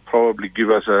will probably give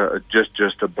us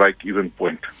just a break-even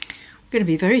point. Going to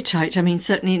be very tight. I mean,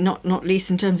 certainly not least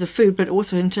in terms of food, but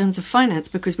also in terms of finance,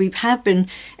 because we have been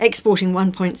exporting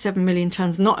 1.7 million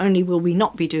tons. Not only will we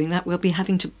not be doing that, we'll be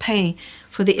having to pay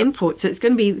for the imports. So it's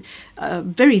going to be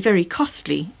very, very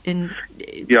costly in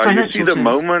financial you see, the terms.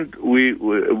 moment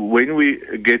when we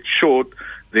get short,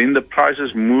 then the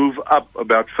prices move up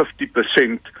about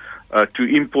 50% to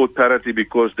import parity,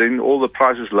 because then all the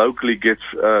prices locally gets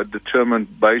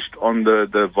determined based on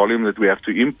the volume that we have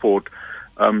to import.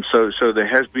 So there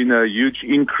has been a huge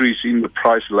increase in the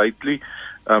price lately,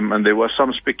 and there was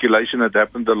some speculation that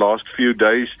happened the last few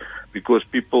days because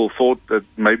people thought that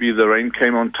maybe the rain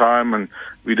came on time and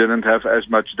we didn't have as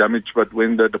much damage. But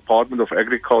when the Department of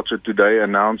Agriculture today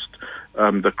announced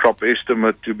the crop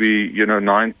estimate to be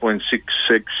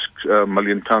 9.66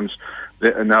 million tons,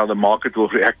 now the market will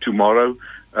react tomorrow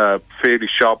fairly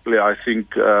sharply, I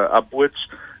think, upwards.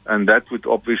 And that would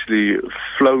obviously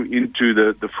flow into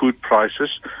the food prices.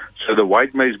 So the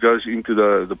white maize goes into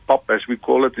the pop, as we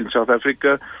call it in South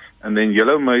Africa, and then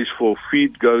yellow maize for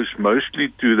feed goes mostly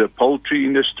to the poultry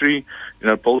industry,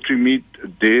 poultry meat,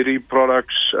 dairy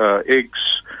products, eggs,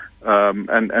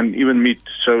 and even meat.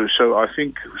 So I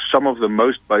think some of the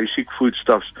most basic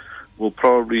foodstuffs will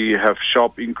probably have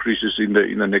sharp increases in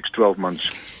the next 12 months.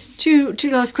 Two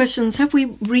last questions. Have we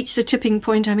reached a tipping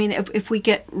point? I mean, if we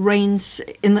get rains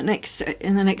in the next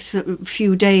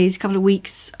few days, couple of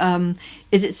weeks,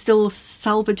 is it still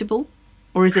salvageable,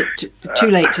 or is it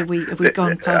too late? Have we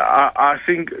gone past? I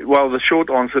think. Well, the short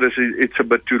answer is it's a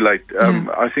bit too late.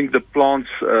 I think the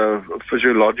plants,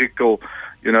 physiological,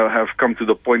 have come to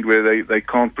the point where they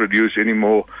can't produce any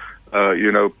more.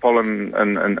 Pollen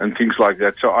and things like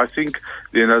that. So I think,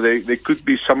 there could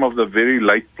be some of the very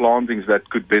late plantings that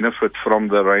could benefit from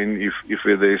the rain if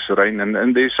there's rain.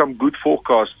 And there's some good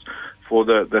forecasts for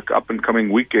the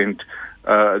up-and-coming weekend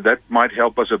that might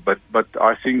help us a bit. But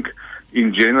I think,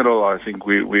 in general,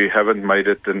 we haven't made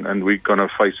it, and we're going to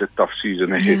face a tough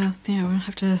season ahead. Yeah, we'll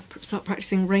have to start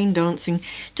practicing rain dancing.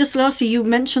 Just lastly, you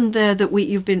mentioned there that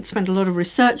you've spent a lot of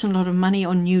research and a lot of money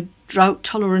on new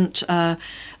drought-tolerant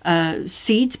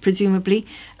seeds, presumably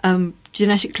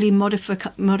genetically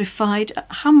modified.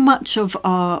 How much of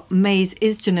our maize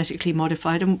is genetically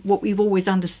modified? And what we've always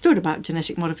understood about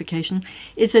genetic modification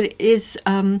is that it is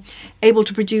able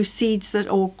to produce seeds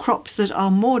or crops that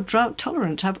are more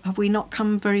drought-tolerant. Have we not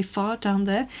come very far down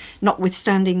there,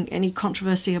 notwithstanding any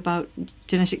controversy about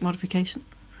genetic modification?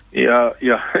 Yeah,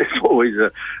 it's always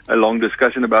a long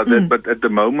discussion about that. But at the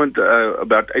moment,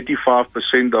 about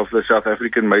 85% of the South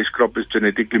African maize crop is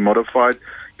genetically modified,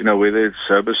 whether it's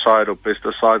herbicide or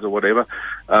pesticides or whatever.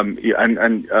 And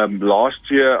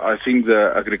last year, I think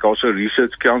the Agricultural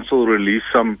Research Council released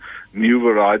some new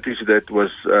varieties that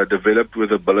was developed with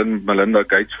the Bill and Melinda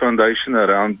Gates Foundation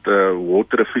around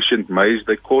water-efficient maize,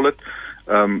 they call it.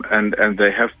 And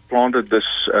they have planted this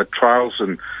trials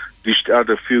and dished out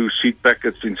a few seed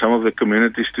packets in some of the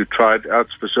communities to try it out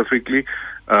specifically.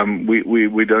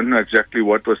 We don't know exactly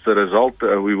what was the result.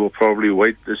 We will probably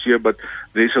wait this year, but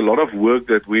there's a lot of work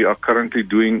that we are currently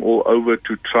doing all over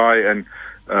to try and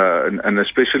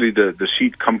especially the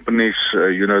seed companies,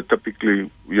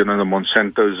 typically, the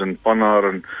Monsantos and Pannar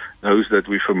and those that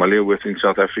we're familiar with in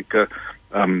South Africa,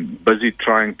 busy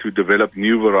trying to develop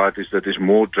new varieties that is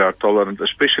more drought tolerant,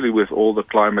 especially with all the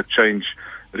climate change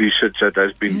research that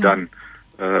has been done.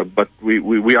 But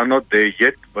we are not there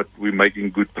yet, but we're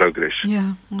making good progress.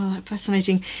 Yeah, well,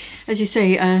 fascinating. As you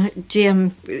say,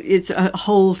 GM, it's a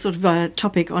whole sort of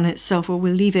topic on itself, or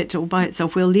we'll leave it, or by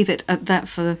itself, we'll leave it at that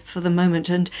for the moment.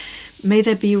 And may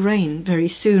there be rain very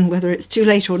soon, whether it's too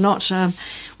late or not.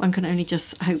 One can only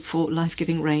just hope for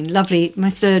life-giving rain. Lovely.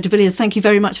 Mr. de Villiers, thank you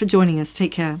very much for joining us.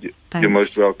 Take care. Thanks. You're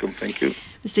most welcome. Thank you.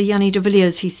 Mr. Jannie de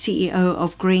Villiers, he's CEO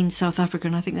of Grain South Africa,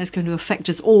 and I think that's going to affect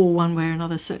us all one way or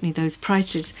another. Certainly those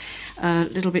prices, a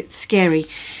little bit scary.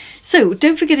 So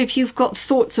don't forget, if you've got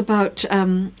thoughts about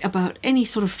any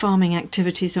sort of farming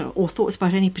activities or thoughts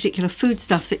about any particular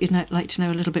foodstuffs that you'd like to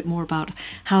know a little bit more about,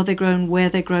 how they're grown, where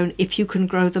they're grown, if you can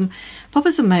grow them, pop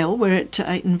us a mail. We're at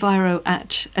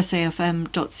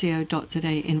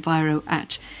enviro@safm.co.za,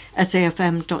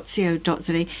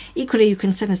 enviro@safm.co.za. Equally, you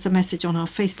can send us a message on our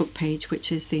Facebook page,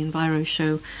 which is the Enviro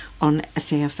Show on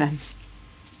SAFM.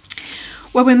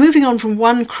 Well, we're moving on from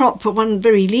one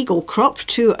very legal crop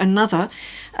to another.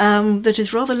 that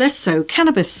is rather less so.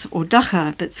 Cannabis, or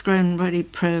dacha, that's grown really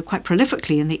quite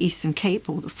prolifically in the Eastern Cape,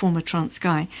 or the former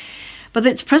Transkei, but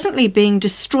it's presently being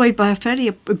destroyed by a fairly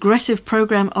aggressive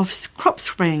program of crop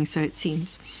spraying, so it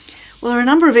seems. Well, there are a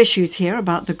number of issues here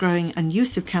about the growing and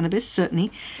use of cannabis,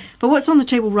 certainly, but what's on the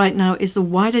table right now is the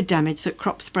wider damage that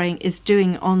crop spraying is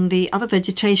doing on the other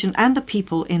vegetation and the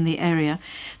people in the area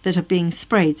that are being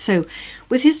sprayed. So,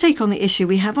 with his take on the issue,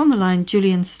 we have on the line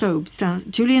Julian Stobes. Now,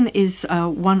 Julian is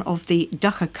one of the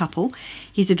dacha couple.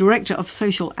 He's a director of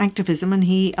social activism, and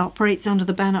he operates under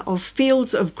the banner of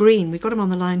Fields of Green. We've got him on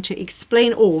the line to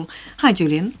explain all. Hi,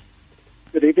 Julian.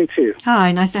 Good evening to you.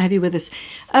 Hi, nice to have you with us.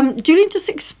 Julian, just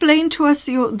explain to us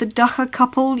the dacha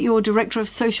couple, your director of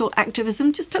social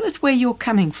activism. Just tell us where you're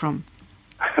coming from.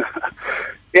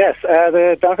 Yes,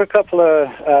 the dacha couple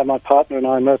are my partner and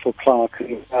I, Myrtle Clark,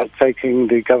 are taking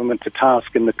the government to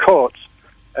task in the courts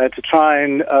to try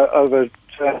and overturn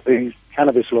the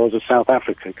cannabis laws of South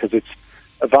Africa, because it's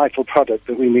a vital product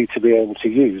that we need to be able to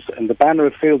use. And the banner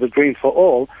of Fields of Green for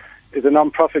All is a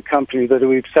non-profit company that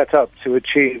we've set up to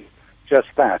achieve just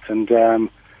that, and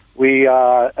we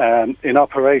are in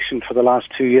operation for the last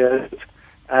 2 years.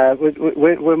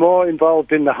 We're more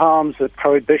involved in the harms that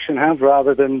prohibition have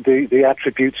rather than the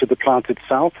attributes of the plant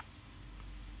itself.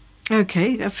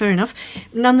 Okay, fair enough.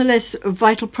 Nonetheless, a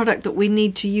vital product that we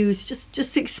need to use.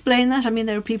 Just to explain that. I mean,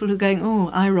 there are people who are going, "Oh,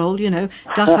 eye roll,"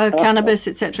 dacha, cannabis,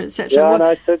 etc., etc. Yeah, and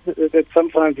I said that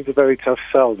sometimes it's a very tough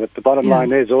sell. But the bottom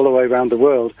line is, all the way around the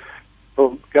world,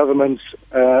 governments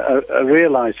are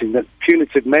realizing that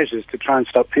punitive measures to try and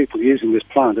stop people using this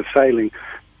plant are failing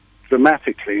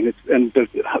dramatically, and the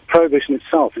prohibition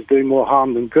itself is doing more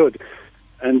harm than good,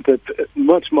 and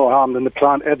much more harm than the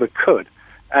plant ever could.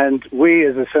 And we,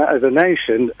 as a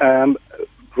nation,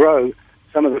 grow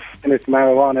some of the finest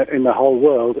marijuana in the whole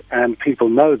world, and people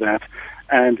know that.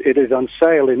 And it is on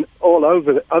sale in all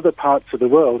over the other parts of the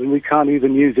world, and we can't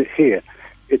even use it here.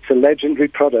 It's a legendary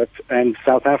product, and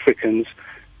South Africans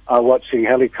are watching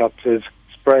helicopters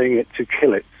spraying it to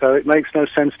kill it. So it makes no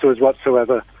sense to us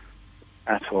whatsoever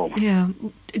at all. Yeah.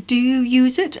 Do you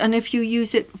use it? And if you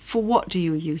use it, for what do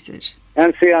you use it?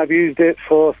 Nancy, I've used it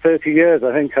for 30 years.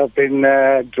 I think I've been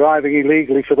driving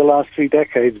illegally for the last 3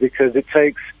 decades, because it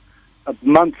takes a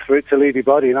month for it to leave your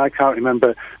body, and I can't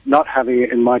remember not having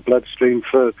it in my bloodstream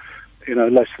for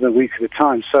less than a week at a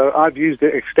time. So I've used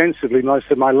it extensively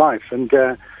most of my life, and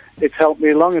it's helped me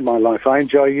along in my life. I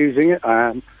enjoy using it.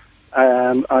 I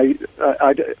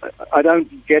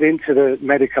don't get into the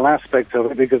medical aspect of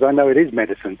it, because I know it is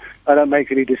medicine. I don't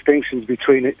make any distinctions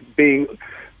between it being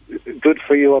good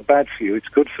for you or bad for you. It's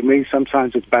good for me.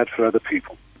 Sometimes it's bad for other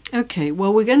people. Okay,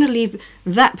 well, we're going to leave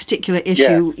that particular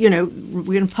issue, we're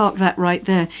going to park that right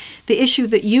there. The issue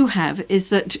that you have is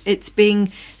that it's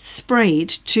being sprayed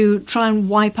to try and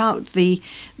wipe out the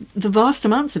vast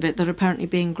amounts of it that are apparently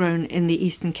being grown in the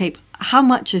Eastern Cape. How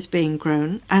much is being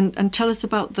grown? And tell us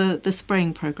about the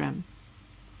spraying program.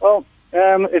 Well,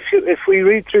 if we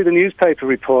read through the newspaper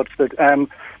reports that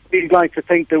we'd like to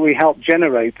think that we help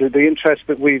generate the interest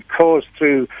that we've caused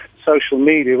through social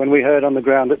media when we heard on the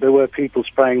ground that there were people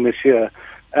spraying this year.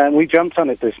 And we jumped on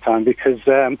it this time because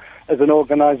as an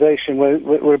organisation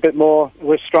we're a bit more,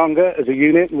 we're stronger as a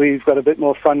unit, we've got a bit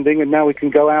more funding, and now we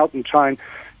can go out and try and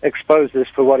expose this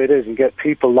for what it is and get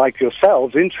people like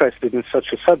yourselves interested in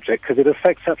such a subject, because it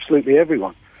affects absolutely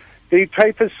everyone. The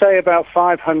papers say about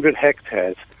 500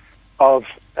 hectares of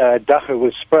dacha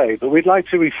was sprayed, but we'd like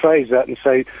to rephrase that and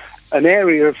say an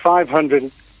area of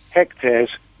 500 hectares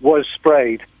was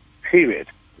sprayed, period.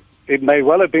 It may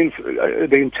well have been,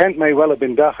 the intent may well have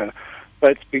been dacha,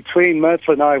 but between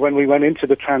Myrtle and I, when we went into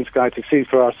the Transkei to see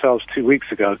for ourselves 2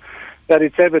 weeks ago, that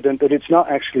it's evident that it's not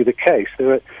actually the case.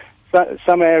 There are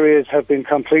some areas have been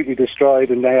completely destroyed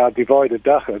and they are devoid of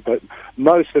dacha, but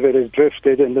most of it has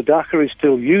drifted, and the dacha is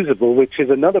still usable, which is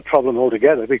another problem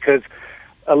altogether, because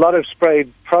a lot of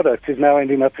sprayed product is now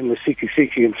ending up in the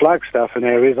Siki and Flagstaff and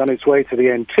areas on its way to the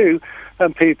N2,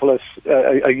 and people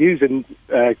are using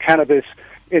cannabis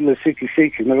in the Siki,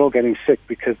 and they're all getting sick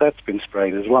because that's been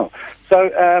sprayed as well. So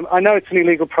I know it's an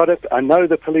illegal product. I know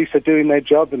the police are doing their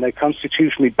job, and they're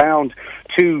constitutionally bound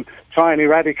to try and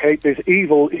eradicate this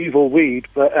evil weed,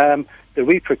 but the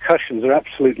repercussions are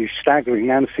absolutely staggering,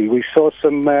 Nancy. We saw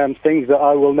some things that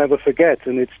I will never forget,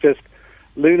 and it's just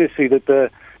lunacy that the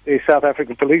South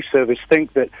African Police Service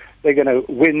think that they're going to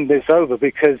win this over,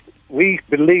 because we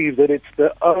believe that it's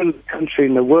the only country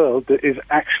in the world that is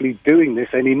actually doing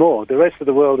this anymore. The rest of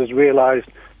the world has realized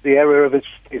the error of its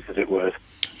ways, as it were.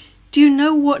 Do you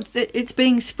know what it's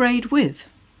being sprayed with?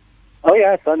 Oh,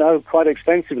 yes, I know quite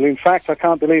extensively. In fact, I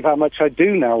can't believe how much I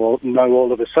do know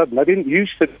all of a sudden. I didn't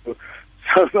used to know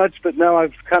so much, but now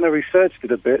I've kind of researched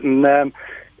it a bit. And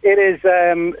it's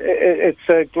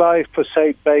a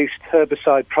glyphosate-based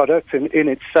herbicide product, and in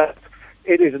itself,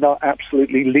 it is not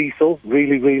absolutely lethal,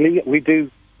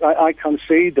 really. I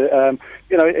concede that,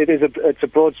 it's a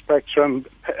broad-spectrum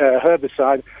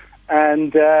herbicide,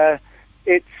 and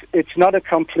it's not a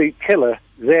complete killer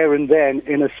there and then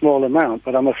in a small amount,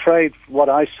 but I'm afraid what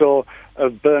I saw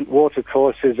of burnt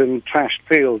watercourses and trashed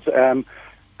fields,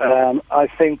 I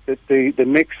think that the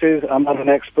mixes, I'm not an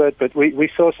expert, but we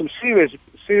saw some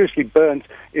seriously burnt,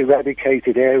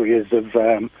 eradicated areas of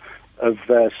a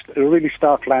really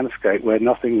stark landscape where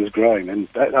nothing was growing. And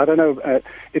I don't know,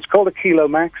 it's called a Kilo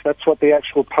Max. That's what the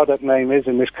actual product name is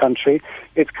in this country.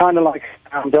 It's kind of like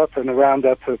Roundup, and a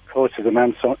Roundup, of course, is a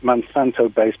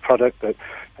Monsanto-based product that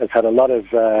has had a lot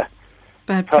of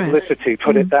bad publicity,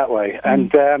 put it that way.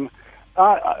 And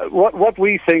what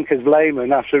we think as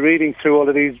laymen, after reading through all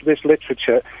of this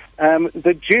literature,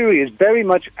 the jury is very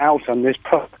much out on this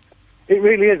product. It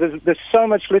really is. There's so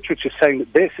much literature saying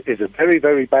that this is a very,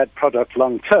 very bad product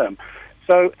long term.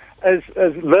 So as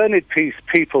learned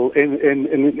people in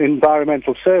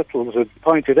environmental circles have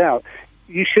pointed out,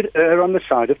 you should err on the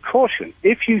side of caution.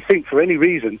 If you think for any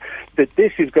reason that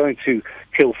this is going to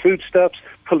kill foodstuffs,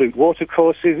 pollute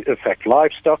watercourses, affect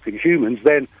livestock and humans,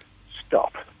 then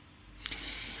stop.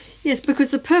 Yes, because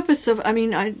the purpose of,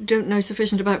 I don't know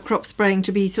sufficient about crop spraying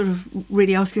to be sort of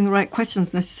really asking the right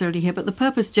questions necessarily here, but the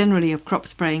purpose generally of crop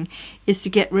spraying is to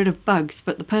get rid of bugs,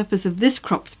 but the purpose of this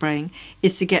crop spraying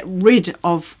is to get rid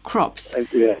of crops.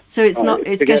 Yeah. So it's not,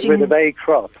 it's to getting get rid of a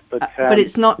crop. But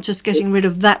it's not just getting rid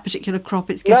of that particular crop,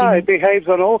 it's getting... No, it behaves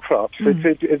on all crops.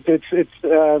 It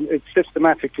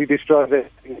systematically destroys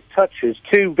everything it touches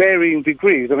to varying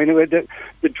degrees.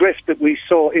 The drift that we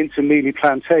saw into mealy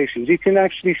plantations, you can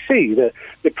actually see the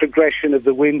progression of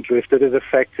the wind drift that has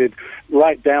affected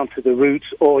right down to the roots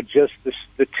or just the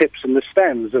tips and the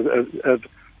stems of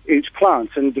each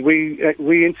plant. And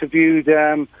we interviewed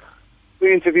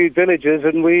villagers,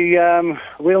 and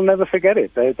we'll never forget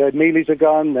it. Their mealies are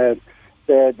gone, their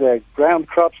ground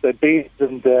crops, their beans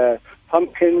and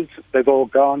pumpkins, they've all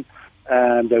gone.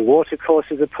 Their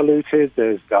watercourses are polluted.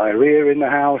 There's diarrhea in the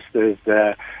house.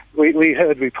 We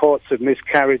heard reports of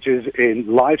miscarriages in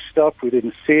livestock. We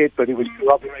didn't see it, but it was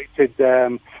corroborated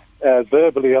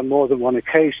verbally on more than one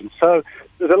occasion. So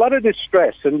there's a lot of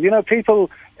distress, and people.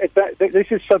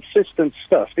 This is subsistence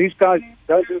stuff. These guys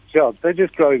don't do jobs. They're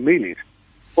just growing mealies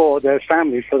for their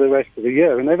families for the rest of the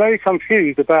year, and they're very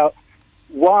confused about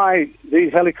why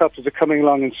these helicopters are coming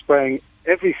along and spraying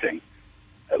everything.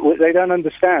 They don't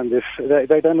understand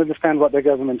they don't understand what their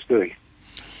government's doing.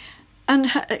 And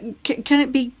can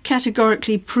it be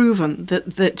categorically proven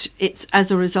that it's as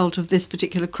a result of this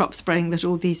particular crop spraying that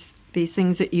all these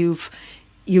things that you've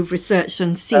researched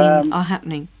and seen are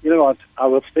happening? You know what? I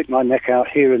will stick my neck out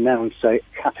here and now and say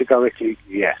categorically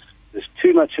yes. There's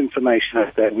too much information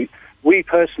out there. We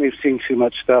personally have seen too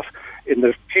much stuff. In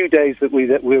the few days that we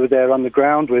were there on the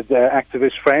ground with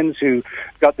activist friends who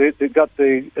got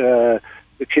the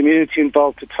community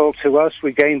involved to talk to us,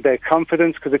 we gained their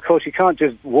confidence, because of course you can't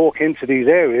just walk into these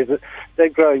areas. They're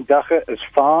growing dacha as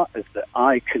far as the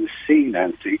eye can see,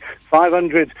 Nancy.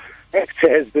 500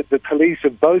 hectares that the police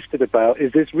have boasted about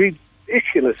is this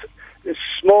ridiculous, this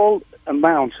small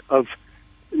amount of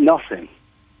nothing.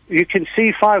 You can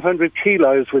see 500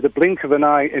 kilos with a blink of an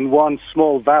eye in one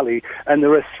small valley, and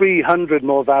there are 300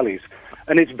 more valleys.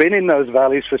 And it's been in those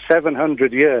valleys for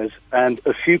 700 years, and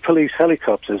a few police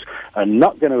helicopters are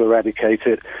not going to eradicate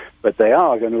it, but they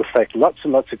are going to affect lots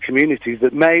and lots of communities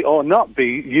that may or not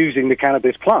be using the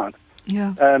cannabis plant.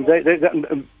 Yeah. A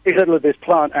little of this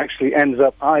plant actually ends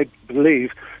up, I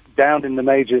believe, down in the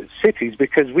major cities,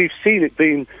 because we've seen it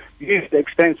being used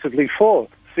extensively for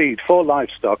feed, for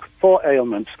livestock, for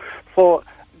ailments, for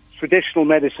traditional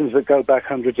medicines that go back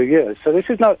hundreds of years. So this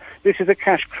is a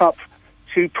cash crop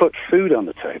to put food on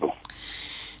the table.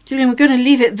 Julian, we're going to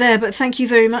leave it there, but thank you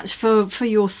very much for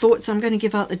your thoughts. I'm going to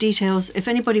give out the details. If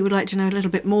anybody would like to know a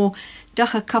little bit more,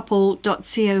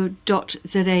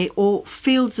 dachacouple.co.za or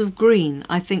fieldsofgreen,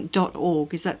 I think,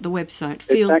 .org. Is that the website?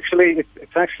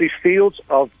 It's actually Fields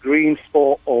of Green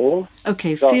for All.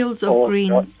 Okay, Fields of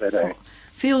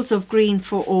Green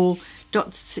for All.org.za.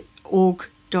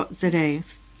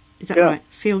 Is that right?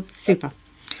 Super.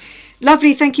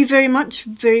 Lovely, thank you very much.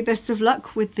 Very best of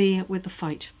luck with the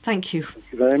fight. Thank you.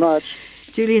 Thank you very much.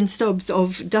 Julian Stubbs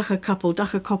of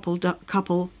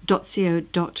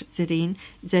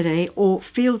dachacouple.co.za or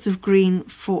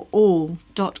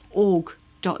fieldsofgreenforall.org.za.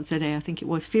 fieldsofgreenforall.org.za. I think it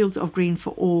was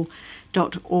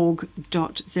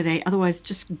fieldsofgreenforall.org.za. Otherwise,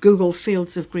 just Google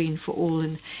Fields of Green for All.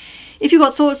 And if you've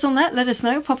got thoughts on that, let us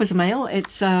know. Pop us a mail.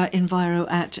 It's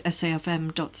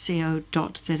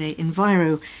enviro@safm.co.za.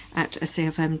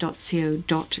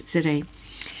 enviro@safm.co.za.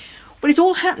 Well, it's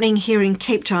all happening here in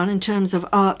Cape Town in terms of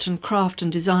art and craft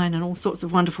and design and all sorts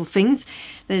of wonderful things.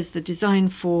 There's the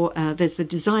design there's the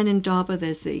Design Indaba,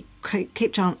 there's the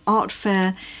Cape Town Art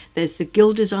Fair, there's the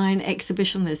Guild Design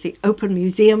exhibition, there's the Open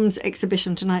Museums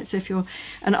exhibition tonight. So if you're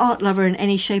an art lover in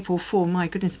any shape or form, my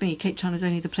goodness me, Cape Town is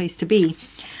only the place to be.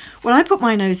 Well, I put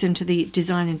my nose into the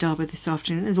Design Indaba this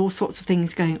afternoon. There's all sorts of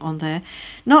things going on there,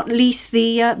 not least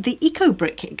the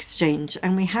Eco-Brick Exchange.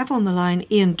 And we have on the line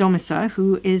Ian Domisa,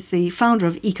 who is the founder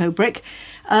of Eco-Brick,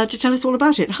 to tell us all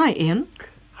about it. Hi, Ian.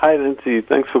 Hi, Nancy.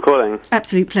 Thanks for calling.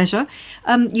 Absolute pleasure.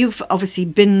 You've obviously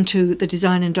been to the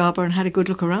Design Indaba and had a good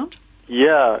look around?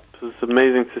 Yeah, it was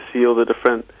amazing to see all the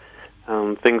different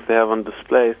things they have on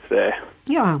display today.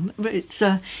 Yeah, it's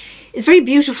very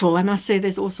beautiful, I must say.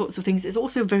 There's all sorts of things. It's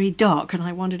also very dark, and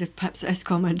I wondered if perhaps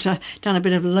Eskom had done a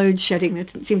bit of load shedding. There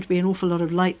didn't seem to be an awful lot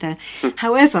of light there.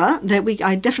 However,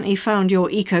 I definitely found your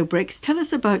eco-bricks. Tell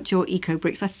us about your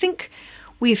eco-bricks. I think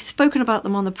we've spoken about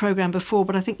them on the programme before,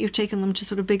 but I think you've taken them to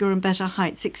sort of bigger and better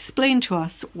heights. Explain to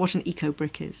us what an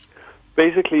eco-brick is.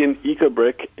 Basically, an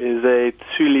eco-brick is a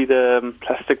 2-litre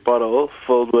plastic bottle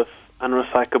filled with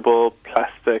unrecyclable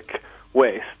plastic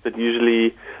waste that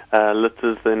usually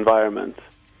litters the environment.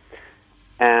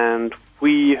 And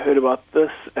we heard about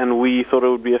this and we thought it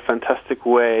would be a fantastic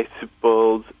way to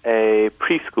build a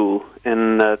preschool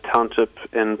in a township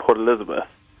in Port Elizabeth.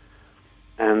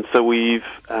 And so we've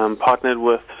partnered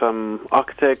with some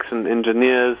architects and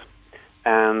engineers,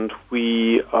 and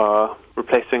we are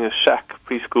replacing a shack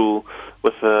preschool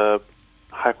with a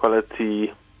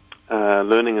high-quality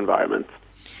learning environment.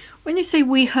 When you say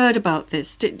we heard about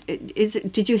this,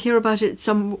 did you hear about it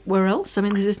somewhere else? I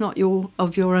mean, this is not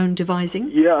of your own devising?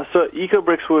 Yeah, so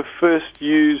eco-bricks were first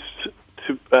used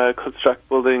to construct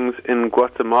buildings in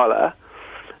Guatemala,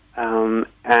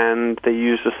 and they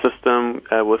used a system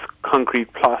with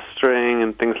concrete plastering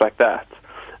and things like that.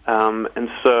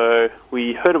 And so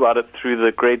we heard about it through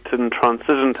the Greaton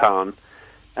Transition Town,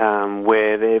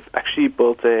 where they've actually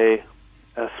built a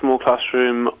small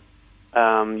classroom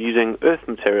using earth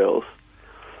materials,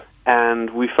 and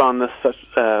we found this such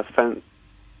a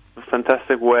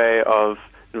fantastic way of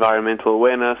environmental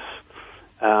awareness.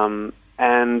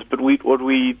 But what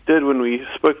we did when we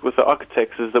spoke with the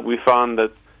architects is that we found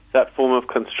that form of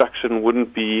construction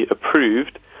wouldn't be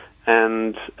approved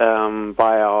and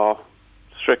by our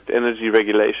strict energy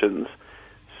regulations.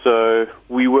 So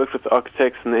we worked with the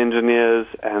architects and the engineers,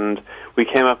 and we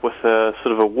came up with a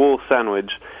sort of a wall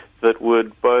sandwich that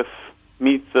would both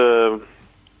meet the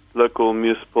local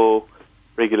municipal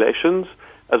regulations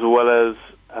as well as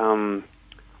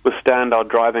withstand our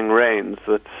driving rains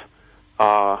that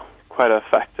are quite a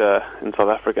factor in South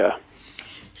Africa.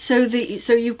 So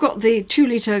you've got the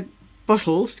 2-litre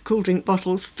bottles, cool drink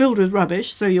bottles, filled with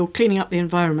rubbish, so you're cleaning up the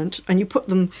environment, and you put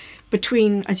them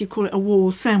between, as you call it, a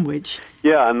wall sandwich.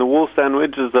 Yeah, and the wall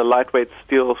sandwich is a lightweight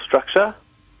steel structure.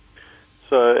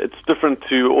 So it's different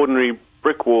to ordinary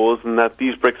brick walls in that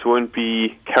these bricks won't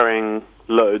be carrying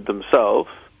load themselves.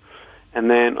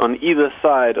 And then on either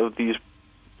side of these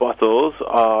bottles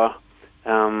are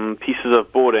pieces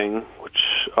of boarding, which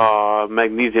are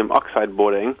magnesium oxide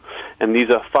boarding, and these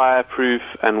are fireproof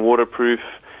and waterproof,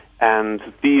 and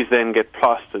these then get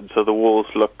plastered so the walls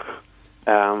look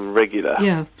regular.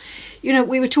 Yeah. You know,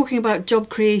 we were talking about job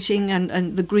creating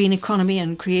and the green economy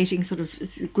and creating sort of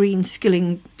green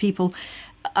skilling people.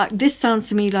 This sounds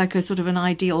to me like a sort of an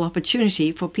ideal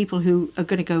opportunity for people who are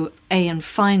going to go and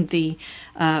find the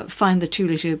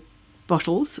 2-litre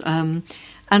bottles and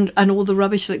all the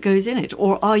rubbish that goes in it.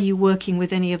 Or are you working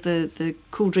with any of the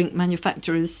cool drink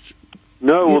manufacturers?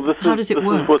 No, well, this is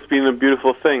what's been a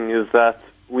beautiful thing, is that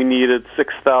we needed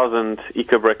 6,000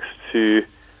 eco-bricks to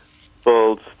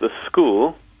build the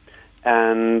school,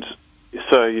 and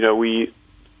so we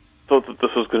thought that this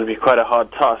was going to be quite a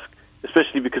hard task,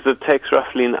 especially because it takes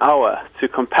roughly an hour to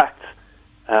compact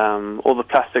all the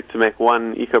plastic to make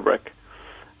one eco-brick.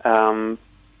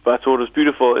 But what is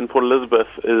beautiful in Port Elizabeth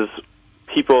is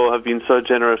people have been so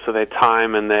generous with their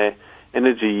time and their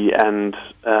energy, and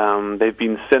they've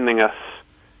been sending us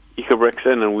eco-bricks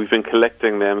in, and we've been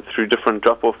collecting them through different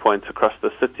drop-off points across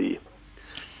the city.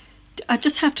 I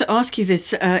just have to ask you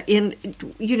this,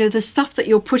 the stuff that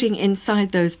you're putting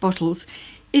inside those bottles,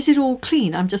 is it all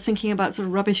clean? I'm just thinking about sort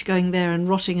of rubbish going there and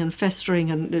rotting and festering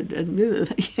and does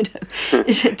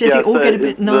it all get a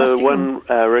bit nasty? The one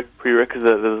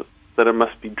prerequisite is that it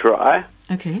must be dry.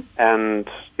 Okay. And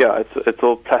yeah, it's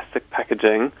all plastic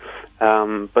packaging,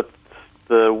 but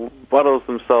the bottles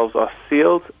themselves are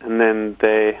sealed, and then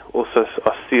they also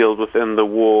are sealed within the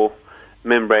wall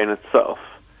membrane itself.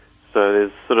 So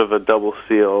there's sort of a double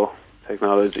seal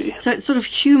technology. So it's sort of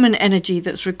human energy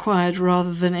that's required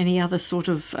rather than any other sort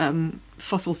of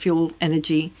fossil fuel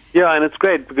energy. Yeah, and it's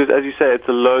great because, as you say, it's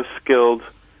a low-skilled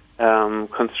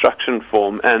construction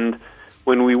form, and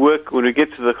when we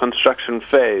get to the construction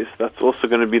phase, that's also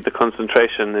going to be the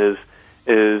concentration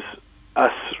is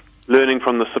us learning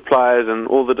from the suppliers and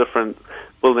all the different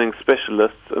building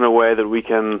specialists in a way that we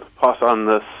can pass on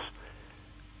this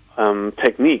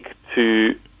technique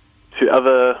to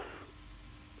other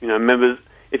members.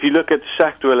 If you look at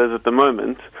shack dwellers at the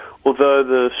moment, although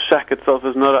the shack itself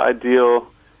is not an ideal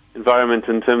environment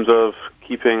in terms of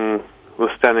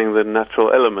withstanding the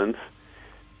natural elements,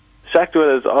 shack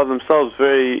dwellers are themselves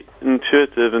very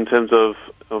intuitive in terms of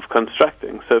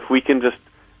constructing. So if we can just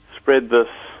spread this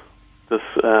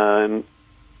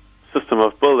system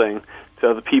of building to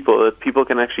other people, that people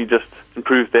can actually just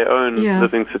improve their own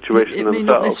living situation themselves. It may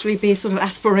not necessarily be sort of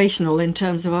aspirational in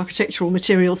terms of architectural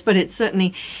materials, but it's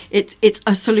certainly it's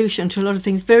a solution to a lot of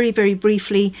things. Very, very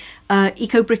briefly,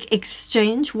 EcoBrick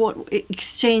Exchange. What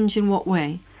exchange in what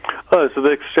way? Oh, so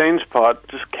the exchange part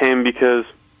just came because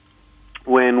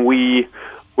when we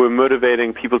were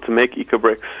motivating people to make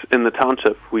eco-bricks in the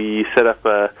township, we set up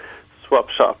a swap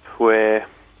shop where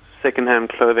second-hand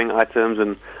clothing items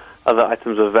and other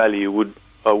items of value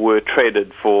were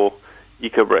traded for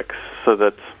eco-bricks, so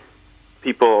that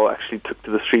people actually took to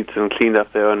the streets and cleaned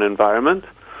up their own environment.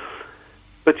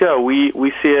 But yeah, we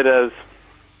see it as,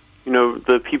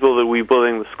 the people that we're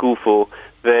building the school for,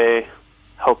 they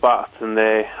help out and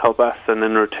they help us, and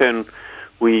in return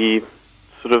we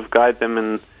sort of guide them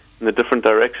in the different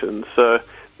directions. So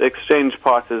the exchange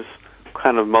part is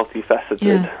kind of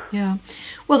multifaceted. Yeah.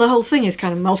 Well, the whole thing is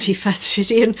kind of multifaceted,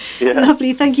 Ian. Yeah.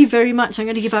 Lovely. Thank you very much. I'm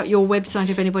going to give out your website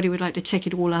if anybody would like to check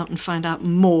it all out and find out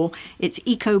more. It's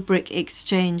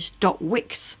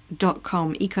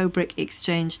ecobrickexchange.wix.com.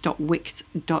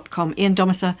 ecobrickexchange.wix.com. Ian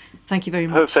Domiser, thank you very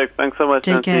much. Perfect. Thanks so much,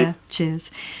 Take Nancy. care.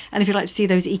 Cheers. And if you'd like to see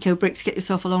those eco bricks, get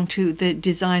yourself along to the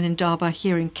Design Indaba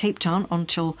here in Cape Town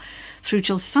through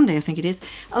till Sunday, I think it is.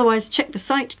 Otherwise, check the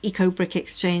site,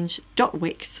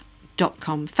 ecobrickexchange.wix.com.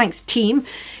 Thanks, team.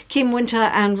 Kim Winter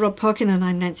and Rob Parkin, and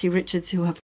I'm Nancy Richards, who have